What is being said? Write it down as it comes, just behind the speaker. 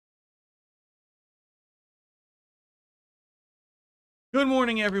Good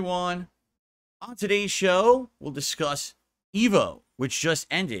morning, everyone. On today's show, we'll discuss EVO, which just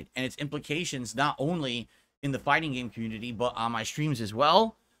ended, and its implications not only in the fighting game community, but on my streams as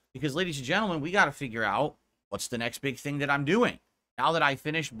well. Because, ladies and gentlemen, we got to figure out what's the next big thing that I'm doing. Now that I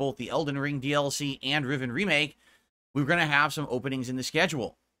finished both the Elden Ring DLC and Riven Remake, we're going to have some openings in the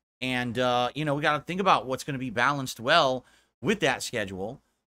schedule. And, we got to think about what's going to be balanced well with that schedule.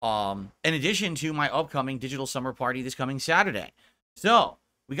 In addition to my upcoming digital summer party this coming Saturday. So,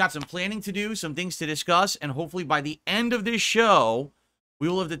 we got some planning to do, some things to discuss, and hopefully by the end of this show, we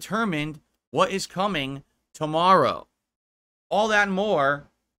will have determined what is coming tomorrow. All that and more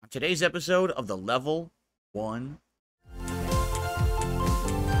on today's episode of the Level 1.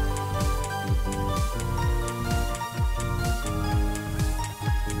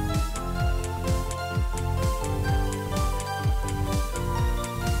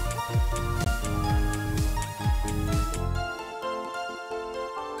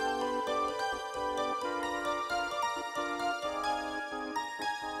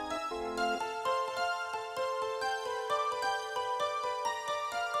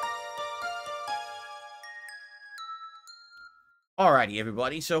 Alrighty,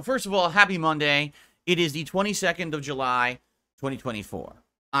 everybody. So, first of all, happy Monday. It is the 22nd of July, 2024.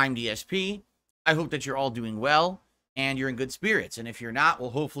 I'm DSP. I hope that you're all doing well and you're in good spirits. And if you're not,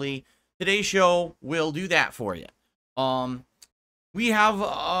 well, hopefully today's show will do that for you. We have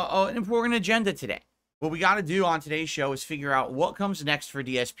an important agenda today. What we got to do on today's show is figure out what comes next for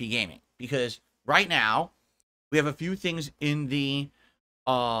DSPGaming. Because right now, we have a few things in the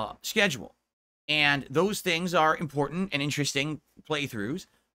schedule. And those things are important and interesting playthroughs.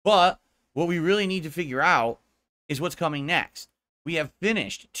 But what we really need to figure out is what's coming next. We have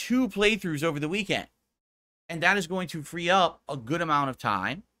finished 2 playthroughs over the weekend. And that is going to free up a good amount of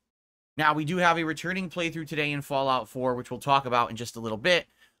time. Now, we do have a returning playthrough today in Fallout 4, which we'll talk about in just a little bit.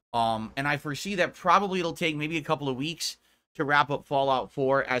 And I foresee that probably it'll take maybe a couple of weeks to wrap up Fallout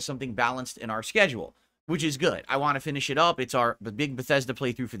 4 as something balanced in our schedule, which is good. I want to finish it up. It's the big Bethesda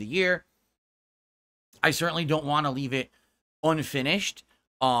playthrough for the year. I certainly don't want to leave it unfinished,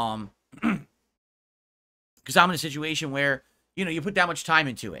 because I'm in a situation where, you put that much time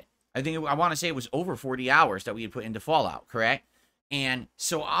into it. I want to say it was over 40 hours that we had put into Fallout, correct? And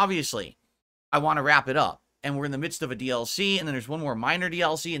so, obviously, I want to wrap it up. And we're in the midst of a DLC, and then there's one more minor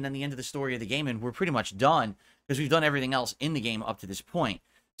DLC, and then the end of the story of the game, and we're pretty much done, because we've done everything else in the game up to this point.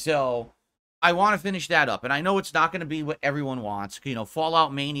 So, I want to finish that up, and I know it's not going to be what everyone wants.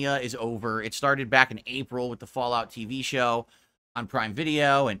 Fallout Mania is over. It started back in April with the Fallout TV show on Prime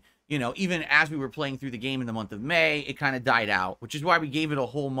Video, and, even as we were playing through the game in the month of May, it kind of died out, which is why we gave it a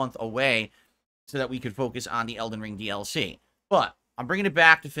whole month away so that we could focus on the Elden Ring DLC. But I'm bringing it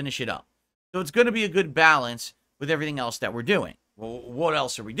back to finish it up. So it's going to be a good balance with everything else that we're doing. Well, what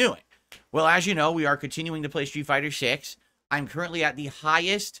else are we doing? Well, as you know, we are continuing to play Street Fighter 6. I'm currently at the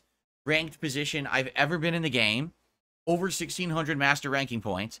highest ranked position I've ever been in the game, over 1,600 master ranking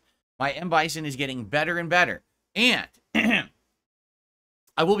points. My M. Bison is getting better and better. And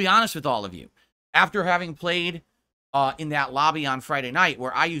I will be honest with all of you. After having played in that lobby on Friday night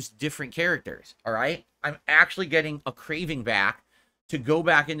where I used different characters, all right, I'm actually getting a craving back to go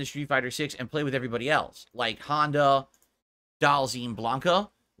back into Street Fighter 6 and play with everybody else, like Honda, Dalzine,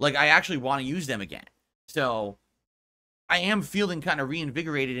 Blanca. Like, I actually want to use them again. So I am feeling kind of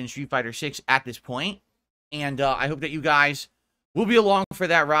reinvigorated in Street Fighter 6 at this point, and I hope that you guys will be along for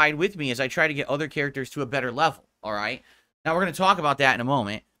that ride with me as I try to get other characters to a better level, all right? Now, we're going to talk about that in a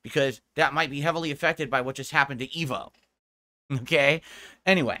moment, because that might be heavily affected by what just happened to EVO, okay?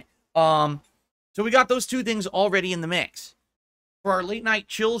 Anyway, so we got those 2 things already in the mix. For our late-night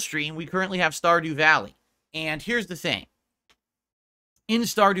chill stream, we currently have Stardew Valley, and here's the thing. In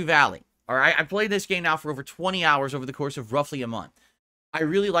Stardew Valley, all right, I played this game now for over 20 hours over the course of roughly a month. I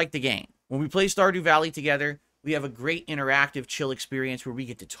really like the game. When we play Stardew Valley together, we have a great interactive, chill experience where we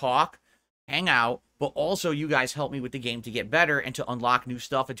get to talk, hang out, but also you guys help me with the game to get better and to unlock new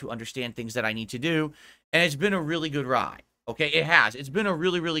stuff and to understand things that I need to do. And it's been a really good ride, okay? It has. It's been a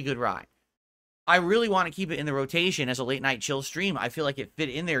really, really good ride. I really want to keep it in the rotation as a late-night chill stream. I feel like it fit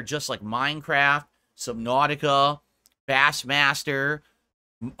in there just like Minecraft, Subnautica, Bassmaster,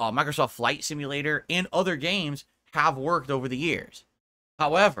 Microsoft Flight Simulator, and other games have worked over the years.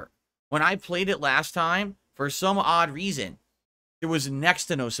 However, when I played it last time, for some odd reason, there was next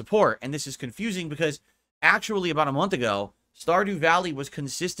to no support. And this is confusing because actually about a month ago, Stardew Valley was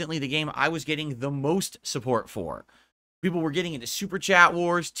consistently the game I was getting the most support for. People were getting into super chat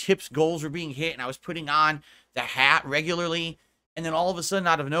wars, tips, goals were being hit, and I was putting on the hat regularly. And then all of a sudden,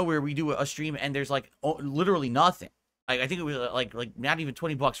 out of nowhere, we do a stream and there's like literally nothing. I think it was like not even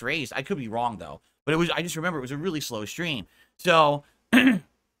 $20 raised. I could be wrong though, but it was. I just remember it was a really slow stream. So,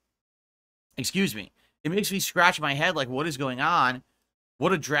 excuse me. It makes me scratch my head like, what is going on?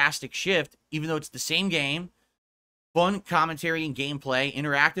 What a drastic shift, even though it's the same game, fun commentary and gameplay,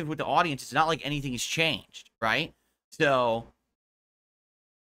 interactive with the audience. It's not like anything has changed, right? So,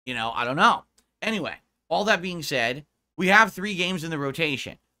 you know, I don't know. Anyway, all that being said, we have 3 games in the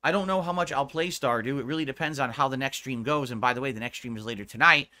rotation. I don't know how much I'll play Stardew. It really depends on how the next stream goes. And by the way, the next stream is later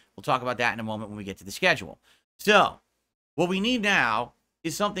tonight. We'll talk about that in a moment when we get to the schedule. So, what we need now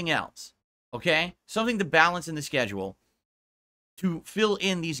is something else, okay? Something to balance in the schedule to fill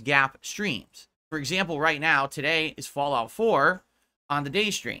in these gap streams. For example, right now, today is Fallout 4 on the day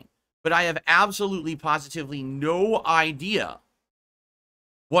stream. But I have absolutely, positively no idea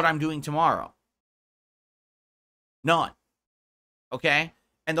what I'm doing tomorrow. None. Okay?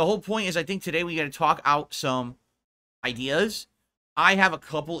 And the whole point is, I think today we got to talk out some ideas. I have a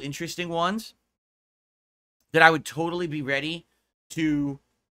couple interesting ones that I would totally be ready to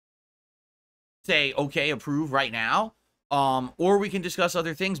say, okay, approve right now. Or we can discuss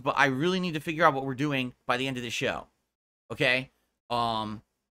other things, but I really need to figure out what we're doing by the end of the show. Okay?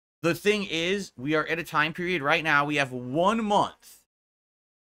 The thing is, we are at a time period right now. We have 1 month.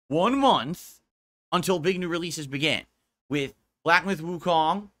 1 month until big new releases begin. With Black Myth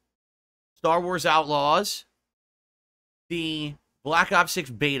Wukong, Star Wars Outlaws, the Black Ops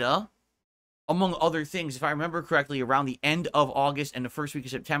 6 beta, among other things. If I remember correctly, around the end of August and the first week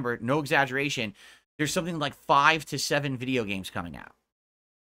of September, no exaggeration, there's something like 5 to 7 video games coming out.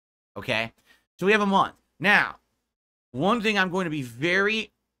 Okay? So we have a month. Now, one thing I'm going to be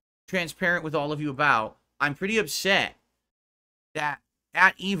very transparent with all of you about, I'm pretty upset that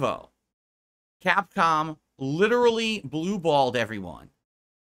at EVO, Capcom literally blue-balled everyone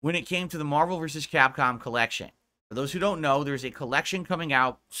when it came to the Marvel vs. Capcom collection. For those who don't know, there's a collection coming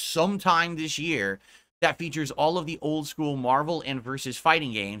out sometime this year that features all of the old-school Marvel and versus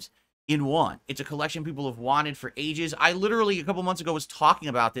fighting games in one. It's a collection people have wanted for ages. I literally, a couple months ago, was talking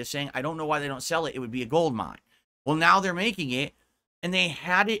about this, saying, I don't know why they don't sell it. It would be a gold mine. Well, now they're making it, and they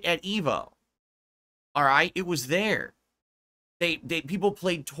had it at EVO. All right? It was there. People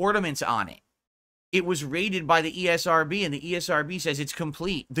played tournaments on it. It was rated by the ESRB, and the ESRB says it's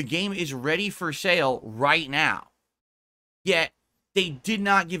complete. The game is ready for sale right now. Yet, they did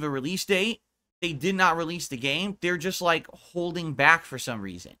not give a release date. They did not release the game. They're just, like, holding back for some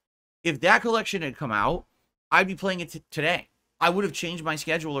reason. If that collection had come out, I'd be playing it today. I would have changed my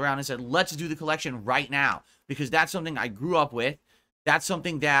schedule around and said, let's do the collection right now. Because that's something I grew up with. That's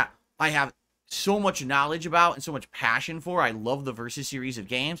something that I have so much knowledge about and so much passion for. I love the Versus series of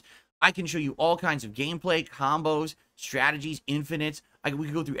games. I can show you all kinds of gameplay, combos, strategies, infinites. We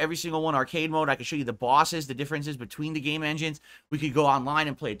could go through every single one, arcade mode. I could show you the bosses, the differences between the game engines. We could go online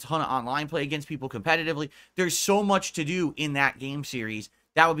and play a ton of online play against people competitively. There's so much to do in that game series.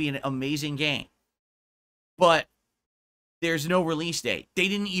 That would be an amazing game. But there's no release date. They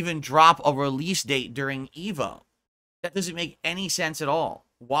didn't even drop a release date during EVO. That doesn't make any sense at all.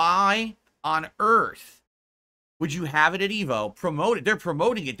 Why on earth would you have it at EVO, promote it? They're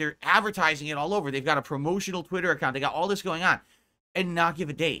promoting it. They're advertising it all over. They've got a promotional Twitter account. They got all this going on. And not give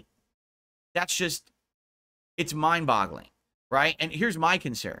a date. That's just, it's mind-boggling, right? And here's my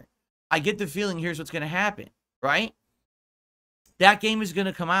concern. I get the feeling here's what's going to happen, right? That game is going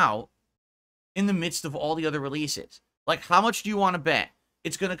to come out in the midst of all the other releases. Like, how much do you want to bet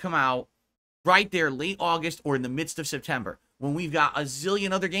it's going to come out right there late August or in the midst of September when we've got a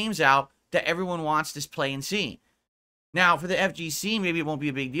zillion other games out that everyone wants to play and see? Now, for the FGC, maybe it won't be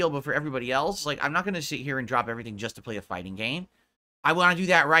a big deal, but for everybody else, like, I'm not going to sit here and drop everything just to play a fighting game. I want to do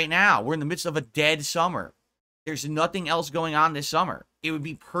that right now. We're in the midst of a dead summer. There's nothing else going on this summer. It would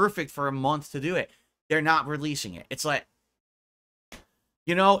be perfect for a month to do it. They're not releasing it. It's like,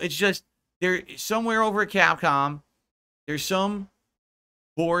 you know, it's just, they're somewhere over at Capcom, there's some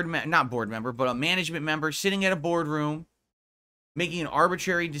not board member, but a management member sitting at a boardroom making an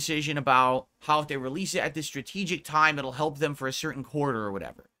arbitrary decision about how if they release it at this strategic time, it'll help them for a certain quarter or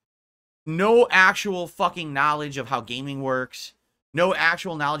whatever. No actual fucking knowledge of how gaming works. No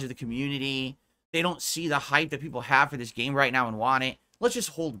actual knowledge of the community. They don't see the hype that people have for this game right now and want it. Let's just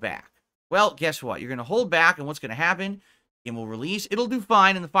hold back. Well, guess what? You're going to hold back, and what's going to happen? Game will release. It'll do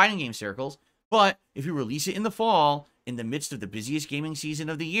fine in the fighting game circles, but if you release it in the fall, in the midst of the busiest gaming season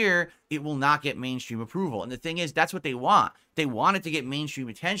of the year, it will not get mainstream approval. And the thing is, that's what they want. They want it to get mainstream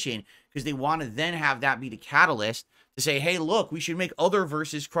attention because they want to then have that be the catalyst to say, hey, look, we should make other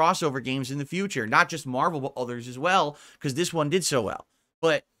versus crossover games in the future. Not just Marvel, but others as well, because this one did so well.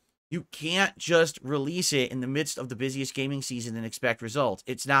 But You can't just release it in the midst of the busiest gaming season and expect results.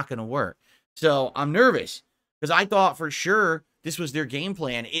 It's not going to work. So I'm nervous because I thought for sure this was their game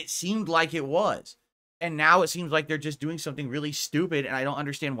plan. It seemed like it was. And now it seems like they're just doing something really stupid, and I don't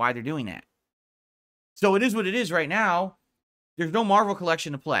understand why they're doing that. So it is what it is right now. There's no Marvel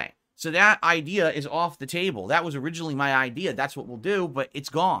collection to play. So that idea is off the table. That was originally my idea. That's what we'll do, but it's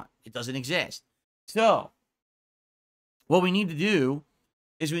gone. It doesn't exist. So what we need to do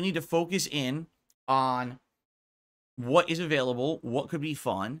is we need to focus in on what is available, what could be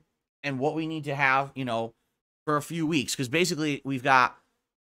fun, and what we need to have, you know, for a few weeks. Because basically we've got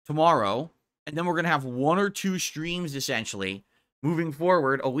tomorrow, and then we're going to have 1 or 2 streams, essentially, moving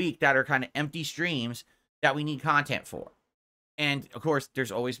forward a week that are kind of empty streams that we need content for. And, of course,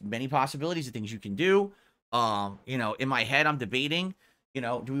 there's always many possibilities of things you can do. You know, in my head, I'm debating, you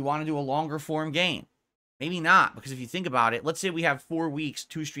know, do we want to do a longer form game? Maybe not, because if you think about it, let's say we have 4 weeks,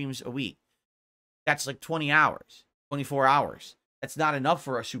 2 streams a week. That's like 20 hours, 24 hours. That's not enough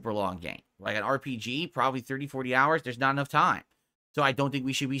for a super long game. Like an RPG, probably 30, 40 hours. There's not enough time. So I don't think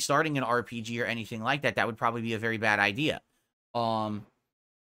we should be starting an RPG or anything like that. That would probably be a very bad idea.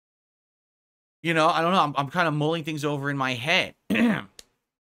 You know, I don't know. I'm kind of mulling things over in my head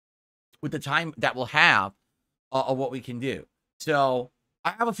with the time that we'll have of what we can do. So I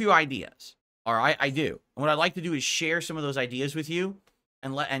have a few ideas. All right, I do. And what I'd like to do is share some of those ideas with you,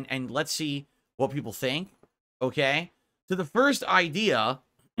 and let's see what people think. Okay. So the first idea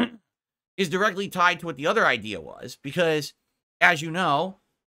is directly tied to what the other idea was, because, as you know,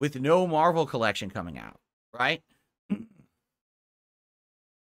 with no Marvel collection coming out, right?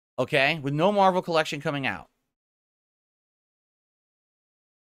 Okay, with no Marvel collection coming out.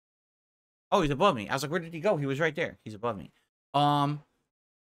 Oh, he's above me. I was like, where did he go? He was right there. He's above me.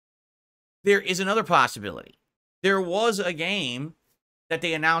 There is another possibility. There was a game that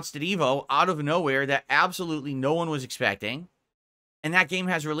they announced at EVO out of nowhere that absolutely no one was expecting, and that game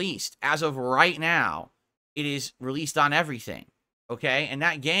has released. As of right now, it is released on everything. Okay, and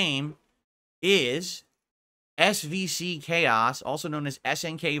that game is SVC Chaos, also known as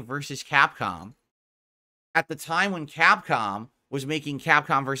SNK versus Capcom. At the time when Capcom was making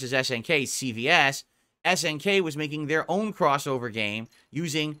Capcom versus SNK, CVS, SNK was making their own crossover game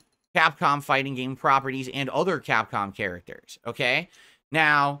using Capcom fighting game properties and other Capcom characters, okay?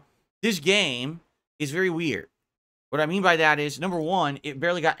 Now, this game is very weird. What I mean by that is, number one, it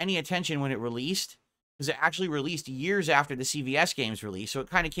barely got any attention when it released, because it actually released years after the CVS games released, so it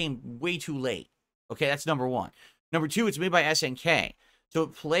kind of came way too late. Okay, that's number one. Number two, it's made by SNK. So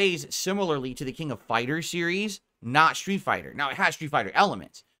it plays similarly to the King of Fighters series, not Street Fighter. Now, it has Street Fighter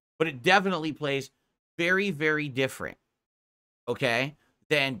elements, but it definitely plays very, very different, okay,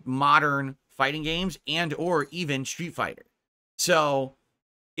 than modern fighting games and or even Street Fighter. So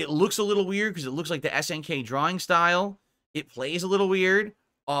it looks a little weird because it looks like the SNK drawing style. It plays a little weird.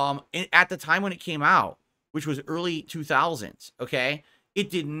 At the time when it came out, which was early 2000s, okay, it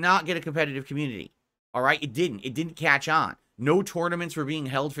did not get a competitive community. All right, it didn't catch on. No tournaments were being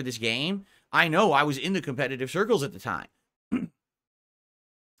held for this game. I know, I was in the competitive circles at the time.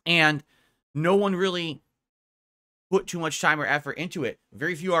 And no one really put too much time or effort into it.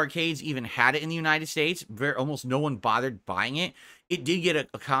 Very few arcades even had it in the United States. Almost no one bothered buying it. It did get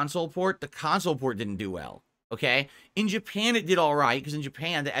a console port. The console port didn't do well, okay? In Japan, it did all right, because in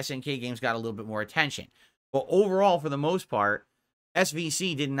Japan, the SNK games got a little bit more attention. But overall, for the most part,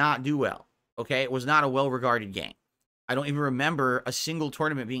 SVC did not do well. Okay, it was not a well-regarded game. I don't even remember a single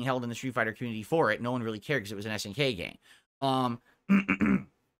tournament being held in the Street Fighter community for it. No one really cared because it was an SNK game.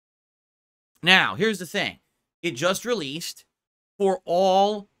 Now, here's the thing. It just released for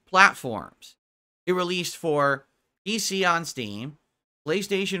all platforms. It released for PC on Steam,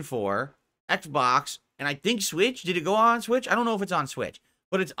 PlayStation 4, Xbox, and I think Switch. Did it go on Switch? I don't know if it's on Switch,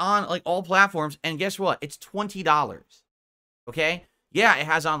 but it's on like all platforms. And guess what? It's $20. Okay? Yeah, it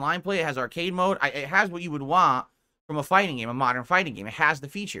has online play. It has arcade mode. It has what you would want from a fighting game, a modern fighting game. It has the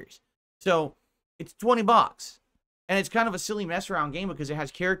features. So it's $20. And it's kind of a silly mess around game because it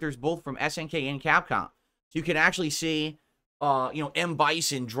has characters both from SNK and Capcom. So you can actually see, you know, M.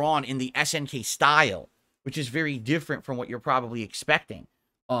 Bison drawn in the SNK style, which is very different from what you're probably expecting.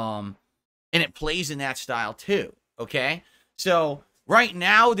 And it plays in that style too, okay? So right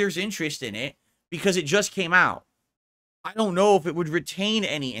now there's interest in it because it just came out. I don't know if it would retain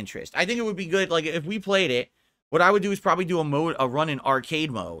any interest. I think it would be good, like, if we played it, what I would do is probably do a run in arcade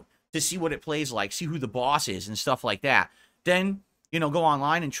mode to see what it plays like, see who the boss is and stuff like that. Then, you know, go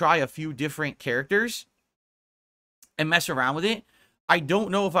online and try a few different characters and mess around with it. I don't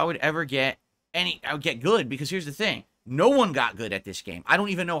know if I would ever get good, because here's the thing. no one got good at this game. I don't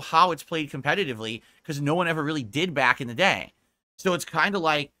even know how it's played competitively because no one ever really did back in the day. So it's kind of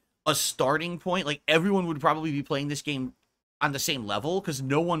like a starting point. Like, everyone would probably be playing this game on the same level because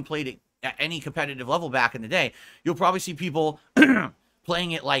no one played it at any competitive level back in the day. You'll probably see people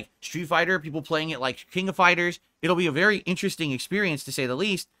playing it like Street Fighter, people playing it like King of Fighters. It'll be a very interesting experience, to say the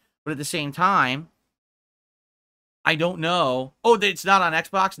least. But at the same time, I don't know. Oh, it's not on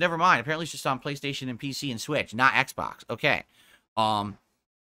Xbox? Never mind. Apparently it's just on PlayStation and PC and Switch, not Xbox. Okay.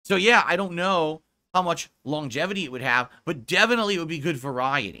 So yeah, I don't know how much longevity it would have, but definitely it would be good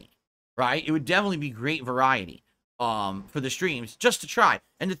variety, right? It would definitely be great variety for the streams, just to try.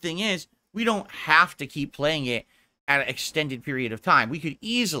 And the thing is, we don't have to keep playing it at an extended period of time. We could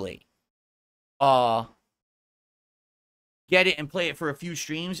easily get it and play it for a few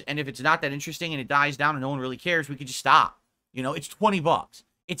streams, and if it's not that interesting and it dies down and no one really cares, we could just stop. You know, it's $20.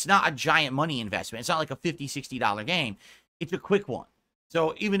 It's not a giant money investment. It's not like a $50, $60 game. It's a quick one.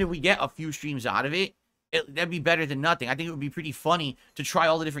 So even if we get a few streams out of it, that'd be better than nothing. I think it would be pretty funny to try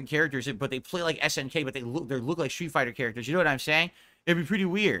all the different characters, but they play like SNK, but they look like Street Fighter characters. You know what I'm saying? It'd be pretty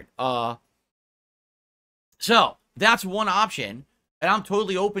weird. So that's one option. And I'm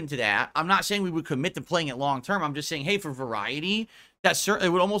totally open to that. I'm not saying we would commit to playing it long term. I'm just saying, hey, for variety, that certainly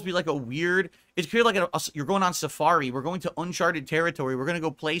would almost be like a weird. It's clear like you're going on safari. We're going to uncharted territory. We're going to go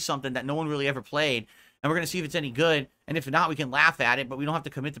play something that no one really ever played, and we're going to see if it's any good. And if not, we can laugh at it, but we don't have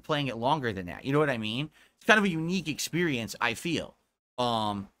to commit to playing it longer than that. You know what I mean? It's kind of a unique experience, I feel.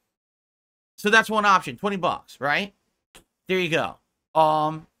 So that's one option. $20, right? There you go.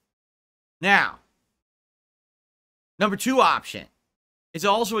 Now, number 2 option. It's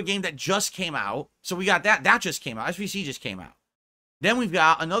also a game that just came out. So we got that. That just came out. SVC just came out. Then we've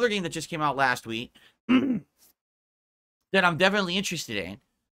got another game that just came out last week that I'm definitely interested in.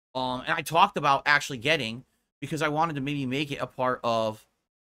 And I talked about actually getting because I wanted to maybe make it a part of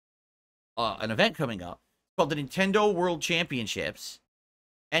an event coming up. It's called the Nintendo World Championships.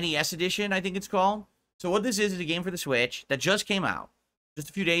 NES Edition, I think it's called. So what this is a game for the Switch that just came out just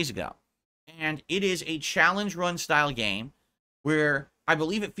a few days ago. And it is a challenge run style game where I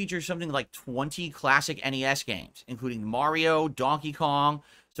believe it features something like 20 classic NES games, including Mario, Donkey Kong,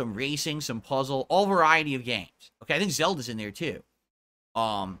 some racing, some puzzle, all variety of games. Okay, I think Zelda's in there too.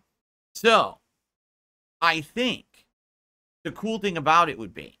 So I think the cool thing about it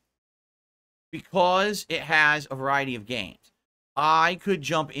would be, because it has a variety of games, I could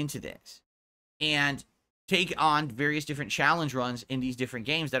jump into this and take on various different challenge runs in these different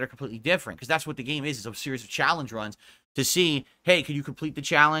games that are completely different. Because that's what the game is a series of challenge runs to see, hey, can you complete the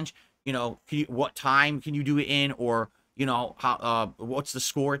challenge? You know, what time can you do it in? Or, you know, how what's the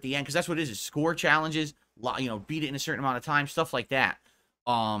score at the end? Because that's what it is score challenges, you know, beat it in a certain amount of time, stuff like that.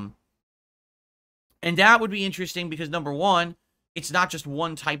 And that would be interesting because, number one, it's not just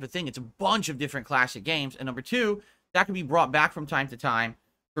one type of thing. It's a bunch of different classic games. And number two, that can be brought back from time to time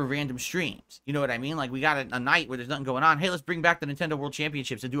for random streams. You know what I mean? Like, we got a night where there's nothing going on. Hey, let's bring back the Nintendo World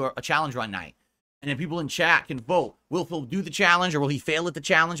Championships and do a challenge run night. And then people in chat can vote. Will Phil do the challenge, or will he fail at the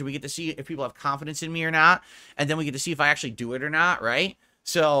challenge? And we get to see if people have confidence in me or not. And then we get to see if I actually do it or not, right?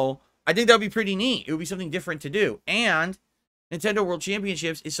 So I think that would be pretty neat. It would be something different to do. And Nintendo World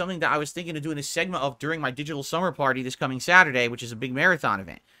Championships is something that I was thinking of doing a segment of during my digital summer party this coming Saturday, which is a big marathon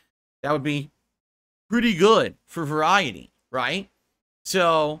event. That would be pretty good for variety, right?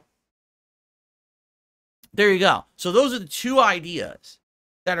 So there you go. So those are the 2 ideas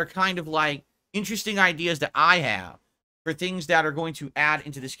that are kind of like interesting ideas that I have for things that are going to add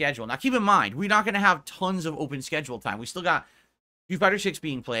into the schedule. Now, keep in mind, we're not going to have tons of open schedule time. We still got Street Fighter 6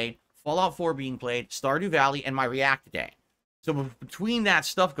 being played, Fallout 4 being played, Stardew Valley, and my React Day. So between that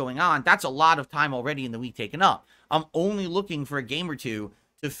stuff going on, that's a lot of time already in the week taken up. I'm only looking for a game or two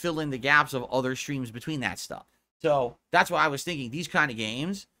to fill in the gaps of other streams between that stuff. So that's why I was thinking these kind of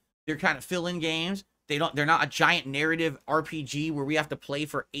games, they're kind of fill-in games. They're not a giant narrative RPG where we have to play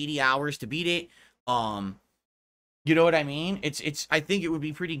for 80 hours to beat it. You know what I mean? I think it would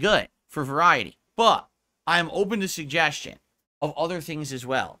be pretty good for variety. But I'm open to suggestion of other things as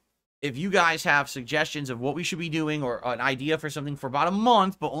well. If you guys have suggestions of what we should be doing or an idea for something for about a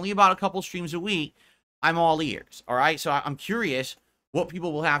month, but only about a couple streams a week, I'm all ears. All right? So I'm curious what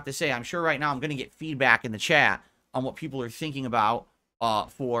people will have to say. I'm sure right now I'm going to get feedback in the chat on what people are thinking about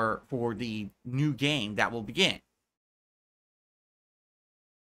for the new game that will begin.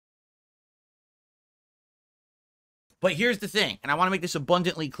 But here's the thing, and I want to make this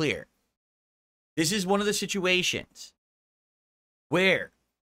abundantly clear. This is one of the situations where,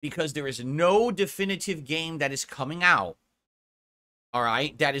 because there is no definitive game that is coming out, all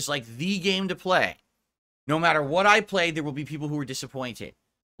right, that is like the game to play, No matter what I play, there will be people who are disappointed.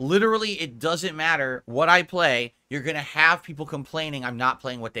 Literally, it doesn't matter what I play. You're going to have people complaining I'm not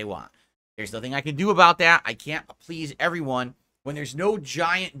playing what they want. There's nothing I can do about that. I can't please everyone. When there's no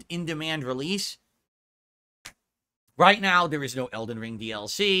giant in-demand release, right now there is no Elden Ring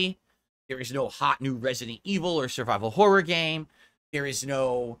DLC. There is no hot new Resident Evil or survival horror game. There is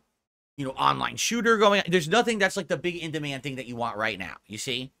no, online shooter going on. There's nothing that's like the big in-demand thing that you want right now. You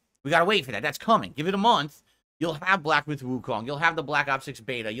see? We got to wait for that. That's coming. Give it a month. You'll have Black Myth Wukong. You'll have the Black Ops 6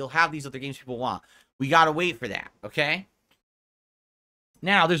 beta. You'll have these other games people want. We got to wait for that, okay?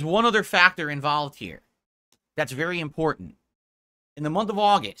 Now, there's one other factor involved here that's very important. In the month of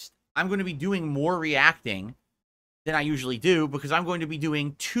August, I'm going to be doing more reacting than I usually do because I'm going to be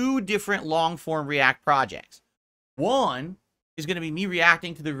doing 2 different long-form React projects. One is going to be me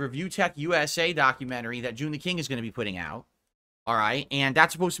reacting to the Review Tech USA documentary that June the King is going to be putting out. All right, and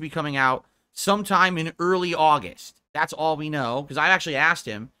that's supposed to be coming out sometime in early August. That's all we know, because I actually asked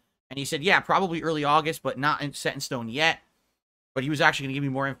him, and he said, yeah, probably early August, but not set in stone yet. But he was actually going to give me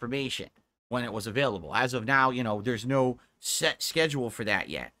more information when it was available. As of now, there's no set schedule for that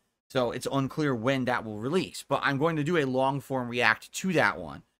yet. So it's unclear when that will release. But I'm going to do a long-form react to that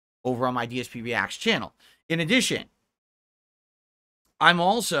one over on my DSP Reacts channel. In addition, I'm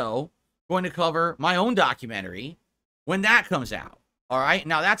also going to cover my own documentary when that comes out. All right,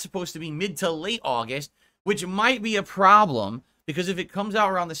 now that's supposed to be mid to late August, which might be a problem because if it comes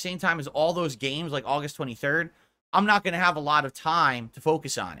out around the same time as all those games, like August 23rd, I'm not going to have a lot of time to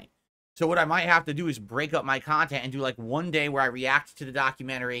focus on it. So what I might have to do is break up my content and do like one day where I react to the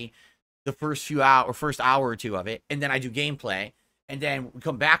documentary, the first hour or two of it, and then I do gameplay, and then we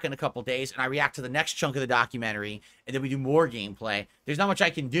come back in a couple days and I react to the next chunk of the documentary, and then we do more gameplay. There's not much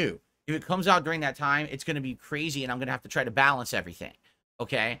I can do. If it comes out during that time, it's going to be crazy, and I'm going to have to try to balance everything,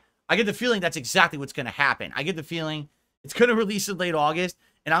 okay? I get the feeling that's exactly what's going to happen. I get the feeling it's going to release in late August,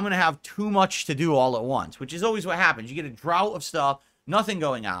 and I'm going to have too much to do all at once, which is always what happens. You get a drought of stuff, nothing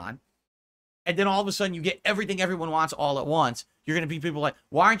going on, and then all of a sudden you get everything everyone wants all at once. You're going to be people like,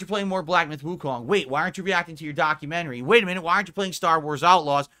 why aren't you playing more Black Myth Wukong? Wait, why aren't you reacting to your documentary? Wait a minute, why aren't you playing Star Wars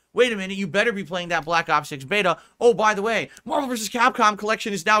Outlaws? Wait a minute, you better be playing that Black Ops 6 beta. Oh, by the way, Marvel vs. Capcom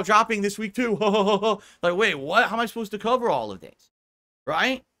collection is now dropping this week too. Like, wait, what? How am I supposed to cover all of this?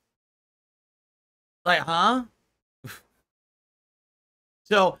 Right? Like, huh?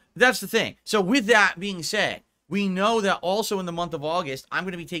 So, that's the thing. So, with that being said, we know that also in the month of August, I'm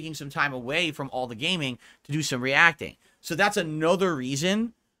going to be taking some time away from all the gaming to do some reacting. So, that's another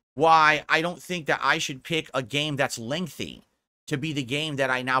reason why I don't think that I should pick a game that's lengthy to be the game that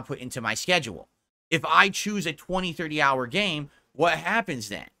I now put into my schedule. If I choose a 20, 30-hour game, what happens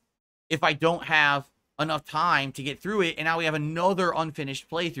then? If I don't have enough time to get through it, and now we have another unfinished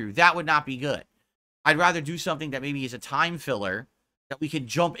playthrough, that would not be good. I'd rather do something that maybe is a time filler that we could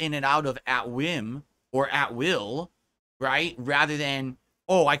jump in and out of at whim or at will, right? Rather than,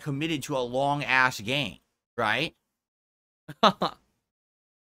 oh, I committed to a long-ass game, right?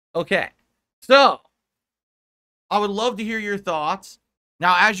 Okay, so I would love to hear your thoughts.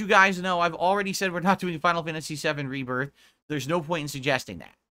 Now, as you guys know, I've already said we're not doing Final Fantasy VII Rebirth. There's no point in suggesting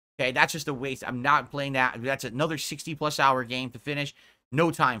that. Okay, that's just a waste. I'm not playing that. That's another 60-plus hour game to finish. No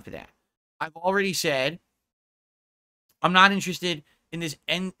time for that. I've already said I'm not interested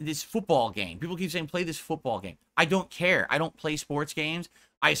in this football game. People keep saying, play this football game. I don't care. I don't play sports games.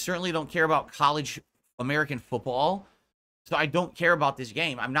 I certainly don't care about college American football. So I don't care about this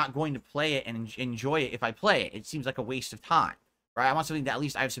game. I'm not going to play it and enjoy it if I play it. It seems like a waste of time, right? I want something that at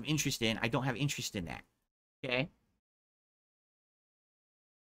least I have some interest in. I don't have interest in that, okay?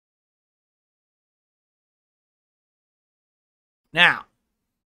 Now,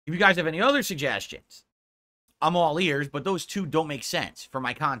 if you guys have any other suggestions, I'm all ears, but those two don't make sense for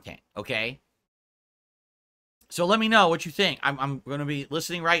my content, okay? So let me know what you think. I'm going to be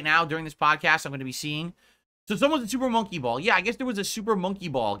listening right now during this podcast. I'm going to be seeing. So someone's a Super Monkey Ball. Yeah, I guess there was a Super Monkey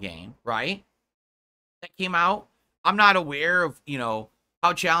Ball game, right? That came out. I'm not aware of,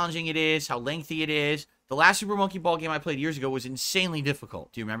 how challenging it is, how lengthy it is. The last Super Monkey Ball game I played years ago was insanely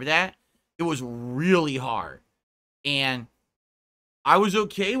difficult. Do you remember that? It was really hard. And I was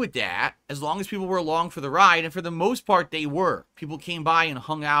okay with that as long as people were along for the ride. And for the most part, they were. People came by and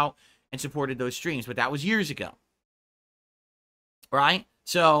hung out and supported those streams. But that was years ago. Right?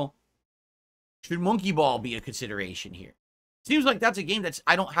 So should Monkey Ball be a consideration here? Seems like that's a game that's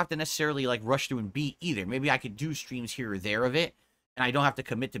I don't have to necessarily like rush through and beat either. Maybe I could do streams here or there of it, and I don't have to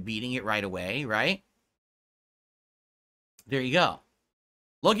commit to beating it right away, right? There you go.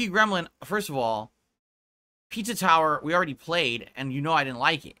 Lucky Gremlin, first of all, Pizza Tower, we already played, and I didn't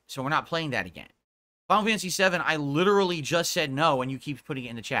like it, so we're not playing that again. Final Fantasy 7, I literally just said no, and you keep putting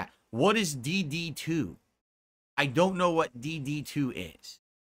it in the chat. What is DD2? I don't know what DD2 is.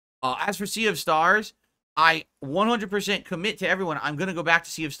 As for Sea of Stars, I 100% commit to everyone. I'm going to go back to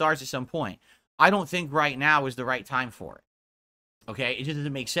Sea of Stars at some point. I don't think right now is the right time for it. Okay? It just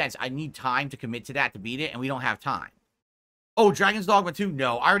doesn't make sense. I need time to commit to that to beat it, and we don't have time. Oh, Dragon's Dogma 2?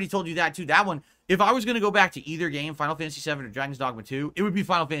 No, I already told you that too. That one, if I was going to go back to either game, Final Fantasy 7 or Dragon's Dogma 2, it would be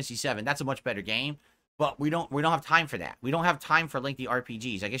Final Fantasy 7. That's a much better game, but we don't have time for that. We don't have time for lengthy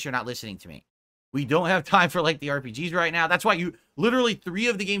RPGs. I guess you're not listening to me. We don't have time for lengthy RPGs right now. That's why you literally 3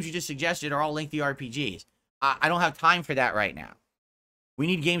 of the games you just suggested are all lengthy RPGs. I don't have time for that right now. We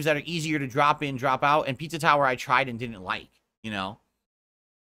need games that are easier to drop in, drop out, and Pizza Tower I tried and didn't like, you know?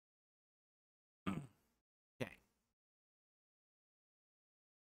 Okay.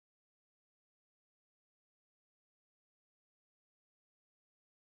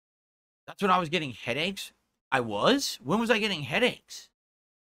 That's when I was getting headaches? I was? When was I getting headaches?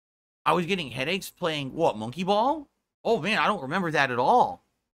 I was getting headaches playing, what, Monkey Ball? Oh, man, I don't remember that at all.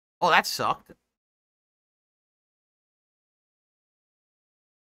 Oh, that sucked.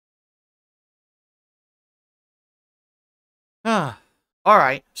 All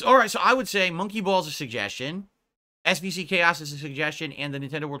right. So I would say Monkey Ball's a suggestion. SVC Chaos is a suggestion, and the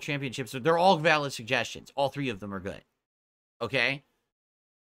Nintendo World Championships. So they're all valid suggestions. All 3 of them are good. Okay?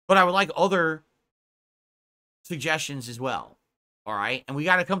 But I would like other suggestions as well. All right? And we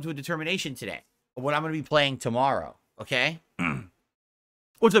got to come to a determination today of what I'm going to be playing tomorrow. Okay?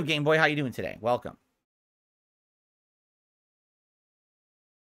 What's up, Game Boy? How you doing today? Welcome.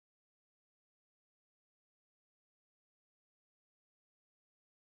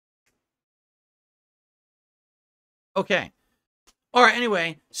 Okay. All right,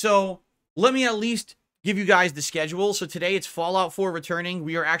 anyway, so let me at least give you guys the schedule. So today it's Fallout 4 returning.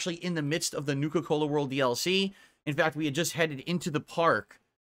 We are actually in the midst of the Nuka-Cola World DLC. In fact, we had just headed into the park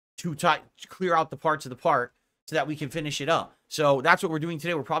to clear out the parts of the park so that we can finish it up. So that's what we're doing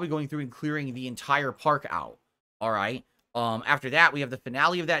today. We're probably going through and clearing the entire park out. All right. After that, we have the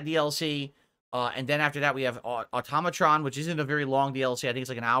finale of that DLC. And then after that, we have Automatron, which isn't a very long DLC. I think it's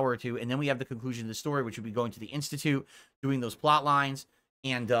like an hour or 2. And then we have the conclusion of the story, which would be going to the Institute, doing those plot lines,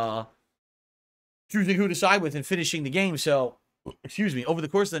 and choosing who to side with and finishing the game. So, excuse me, over the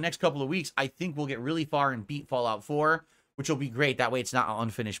course of the next couple of weeks, I think we'll get really far and beat Fallout 4, which will be great. That way it's not an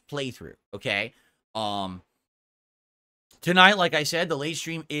unfinished playthrough, okay? Tonight, like I said, the late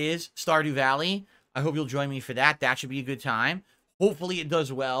stream is Stardew Valley. I hope you'll join me for that. That should be a good time. Hopefully it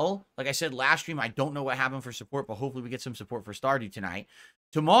does well. Like I said, last stream, I don't know what happened for support, but hopefully we get some support for Stardew tonight.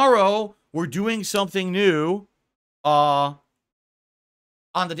 Tomorrow, we're doing something new on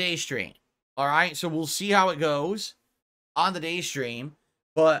the day stream. All right? So we'll see how it goes on the day stream,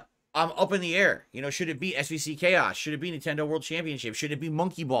 but I'm up in the air. You know, should it be SVC Chaos? Should it be Nintendo World Championship? Should it be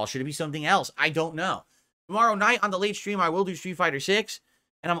Monkey Ball? Should it be something else? I don't know. Tomorrow night on the late stream, I will do Street Fighter 6.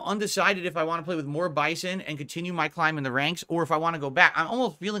 And I'm undecided if I want to play with more Bison and continue my climb in the ranks, or if I want to go back. I'm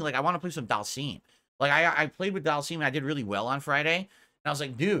almost feeling like I want to play some Dalsim. Like, I played with Dalsim, and I did really well on Friday. And I was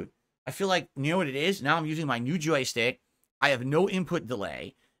like, dude, I feel like, you know what it is? Now I'm using my new joystick. I have no input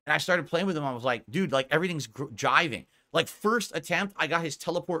delay. And I started playing with him. I was like, dude, like, everything's jiving. Like, first attempt, I got his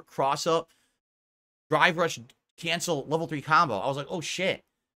teleport cross-up, drive rush, cancel, level 3 combo. I was like, oh, shit.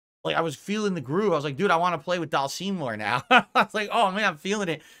 Like, I was feeling the groove. I was like, dude, I want to play with Dalsim more now. I was like, oh, man, I'm feeling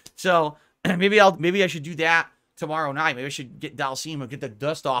it. So, maybe I should do that tomorrow night. Maybe I should get Dalsim and get the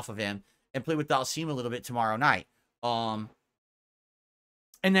dust off of him and play with Dalsim a little bit tomorrow night. And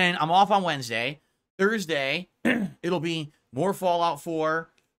then I'm off on Wednesday. Thursday, it'll be more Fallout 4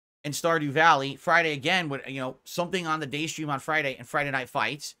 and Stardew Valley. Friday, again, with, you know, something on the day stream on Friday and Friday Night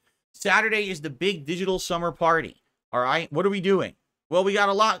Fights. Saturday is the big digital summer party. All right? What are we doing? Well, we got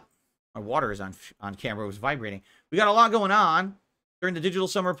a lot. My water is on camera. It was vibrating. We got a lot going on during the digital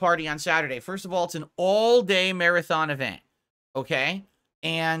summer party on Saturday. First of all, it's an all-day marathon event, okay?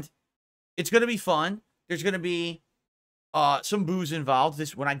 And it's going to be fun. There's going to be some booze involved.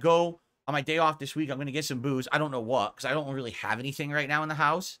 When I go on my day off this week, I'm going to get some booze. I don't know what, because I don't really have anything right now in the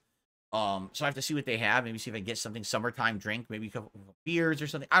house. So I have to see what they have. Maybe see if I can get something summertime drink, maybe a couple of beers or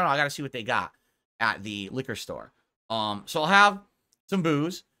something. I don't know. I got to see what they got at the liquor store. So I'll have some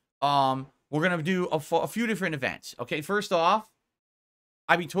booze. We're going to do a few different events. Okay, first off,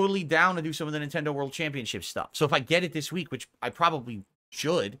 I'd be totally down to do some of the Nintendo World Championship stuff. So if I get it this week, which I probably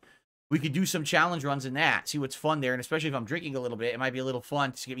should, we could do some challenge runs in that, see what's fun there. And especially if I'm drinking a little bit, it might be a little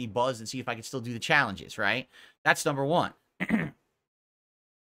fun to get me buzzed and see if I can still do the challenges, right? That's number one.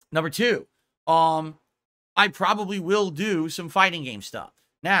 Number two, I probably will do some fighting game stuff.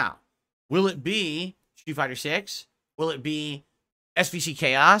 Now, will it be Street Fighter 6? Will it be SVC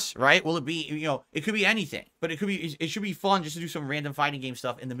Chaos, right? Will it be, it could be anything, but it should be fun just to do some random fighting game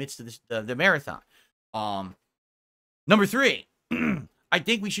stuff in the midst of the marathon. Number 3, I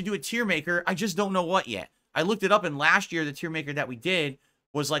think we should do a tier maker. I just don't know what yet. I looked it up, and last year the tier maker that we did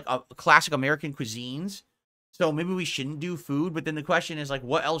was like a classic American cuisines. So maybe we shouldn't do food, but then the question is like,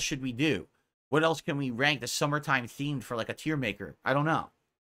 what else should we do? What else can we rank the summertime themed for like a tier maker? I don't know.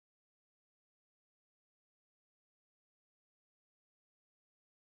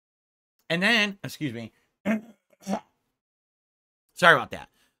 And then, excuse me. Sorry about that.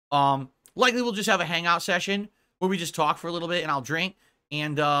 Likely we'll just have a hangout session where we just talk for a little bit and I'll drink.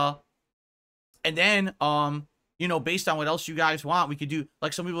 And then, based on what else you guys want, we could do,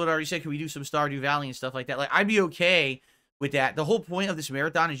 like some people had already said, can we do some Stardew Valley and stuff like that? Like, I'd be okay with that. The whole point of this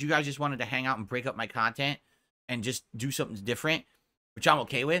marathon is you guys just wanted to hang out and break up my content and just do something different, which I'm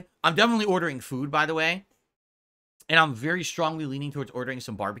okay with. I'm definitely ordering food, by the way. And I'm very strongly leaning towards ordering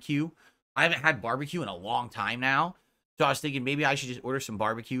some barbecue. I haven't had barbecue in a long time now. So I was thinking maybe I should just order some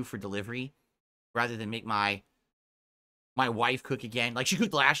barbecue for delivery rather than make my wife cook again. Like, she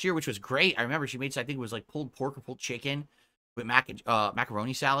cooked last year, which was great. I remember she made, I think it was like pulled pork or pulled chicken with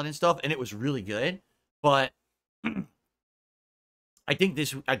macaroni salad and stuff, and it was really good. But I think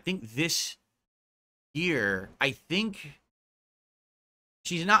this year, I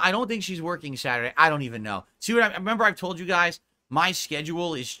don't think she's working Saturday. I don't even know. See what I remember? I've told you guys my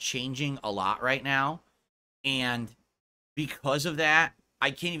schedule is changing a lot right now, and because of that,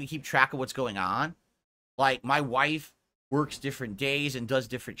 I can't even keep track of what's going on. Like, my wife works different days and does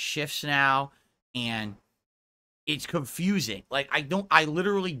different shifts now, and it's confusing. Like, I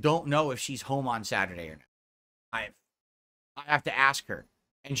literally don't know if she's home on Saturday or not. I have to ask her.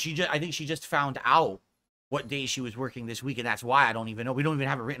 And I think she just found out what day she was working this week, and that's why I don't even know. We don't even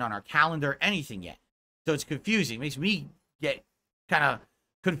have it written on our calendar, anything yet. So it's confusing. It makes me get kind of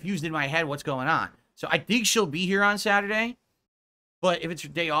confused in my head what's going on. So I think she'll be here on Saturday. But if it's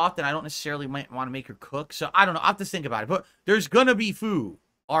your day off, then I don't necessarily might want to make her cook. So I don't know. I'll have to think about it. But there's going to be food.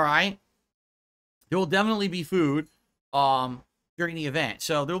 All right? There will definitely be food during the event.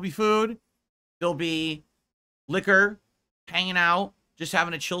 So there will be food. There'll be liquor, hanging out, just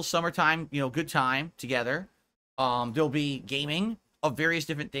having a chill summertime, good time together. There'll be gaming of various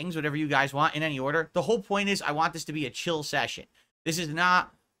different things, whatever you guys want in any order. The whole point is I want this to be a chill session. This is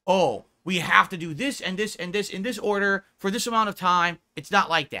not, we have to do this and this and this in this order for this amount of time. It's not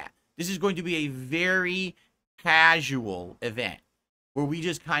like that. This is going to be a very casual event where we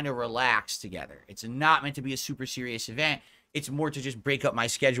just kind of relax together. It's not meant to be a super serious event. It's more to just break up my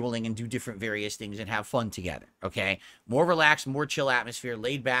scheduling and do different various things and have fun together, okay? More relaxed, more chill atmosphere,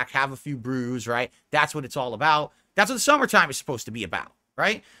 laid back, have a few brews, right? That's what it's all about. That's what the summertime is supposed to be about,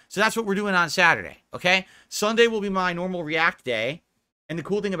 right? So that's what we're doing on Saturday, okay? Sunday will be my normal React day. And the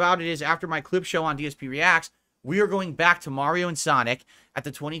cool thing about it is after my clip show on DSP Reacts, we are going back to Mario and Sonic at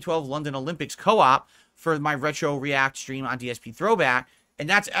the 2012 London Olympics co-op for my Retro React stream on DSP Throwback. And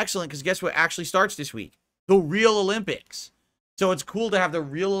that's excellent because guess what actually starts this week? The real Olympics. So it's cool to have the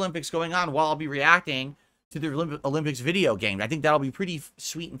real Olympics going on while I'll be reacting to the Olympics video game. I think that'll be pretty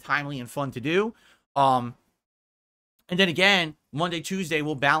sweet and timely and fun to do. And then again, Monday, Tuesday,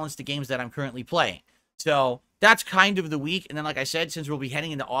 we'll balance the games that I'm currently playing. So that's kind of the week. And then, like I said, since we'll be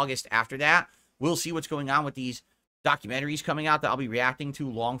heading into August after that, we'll see what's going on with these documentaries coming out that I'll be reacting to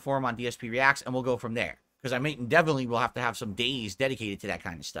long form on DSP Reacts, and we'll go from there. Because I definitely will have to have some days dedicated to that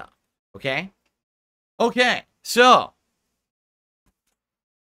kind of stuff. Okay? Okay, so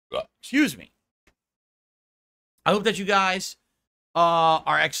excuse me. I hope that you guys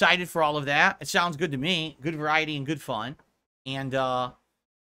are excited for all of that. It sounds good to me. Good variety and good fun. And I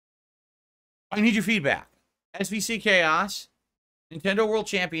need your feedback. SVC Chaos, Nintendo World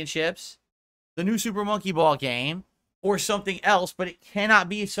Championships, the new Super Monkey Ball game, or something else, but it cannot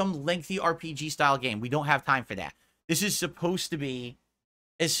be some lengthy RPG-style game. We don't have time for that. This is supposed to be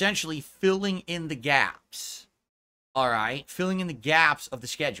essentially filling in the gaps. All right? Filling in the gaps of the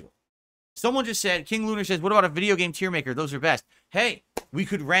schedule. Someone just said, King Lunar says, what about a video game tier maker? Those are best. Hey, we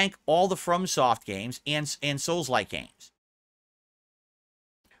could rank all the FromSoft games and Souls-like games.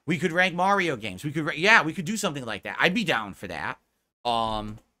 We could rank Mario games. We could do something like that. I'd be down for that. Let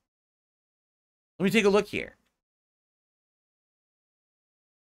me take a look here.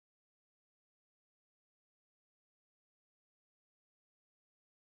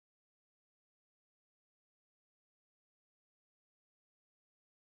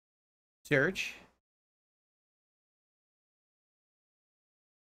 Search.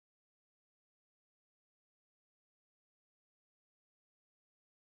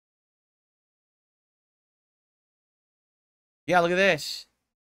 Yeah, look at this.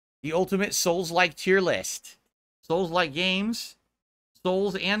 The ultimate Souls-like tier list. Souls-like games.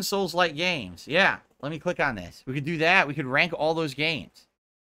 Souls and Souls-like games. Yeah, let me click on this. We could do that. We could rank all those games.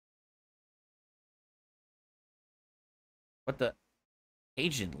 What the?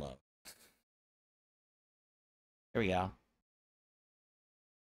 Page didn't load. There we go.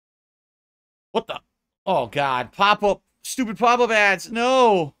 What the? Oh, God. Pop-up. Stupid pop-up ads.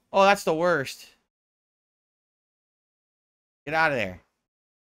 No. Oh, that's the worst. Get out of there.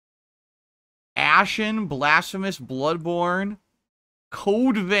 Ashen, Blasphemous, Bloodborne,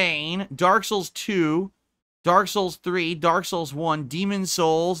 Code Vein, Dark Souls 2, Dark Souls 3, Dark Souls 1, Demon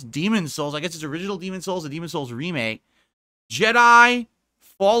Souls, I guess it's original Demon Souls, the Demon Souls remake, Jedi,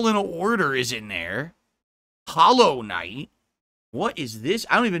 Fallen Order is in there, Hollow Knight. What is this?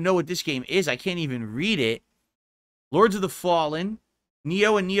 I don't even know what this game is. I can't even read it. Lords of the Fallen,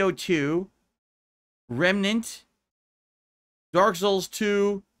 Neo and Neo 2, Remnant, Dark Souls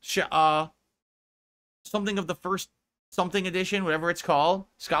 2, something of the first something edition, whatever it's called,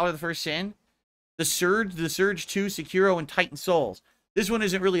 Scholar of the First Sin, The Surge 2, Sekiro, and Titan Souls. This one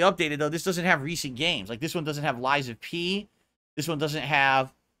isn't really updated, though. This doesn't have recent games. Like, this one doesn't have Lies of P. This one doesn't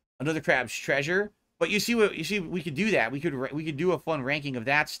have Another Crab's Treasure. But you see, we could do that. We could do a fun ranking of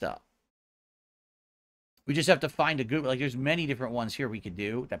that stuff. We just have to find a good, like, there's many different ones here we could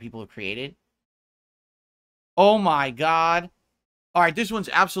do that people have created. Oh my God. All right, this one's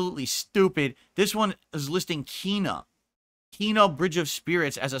absolutely stupid. This one is listing Kena Bridge of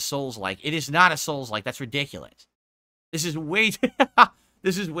Spirits as a Souls-like. It is not a Souls-like. That's ridiculous. This is way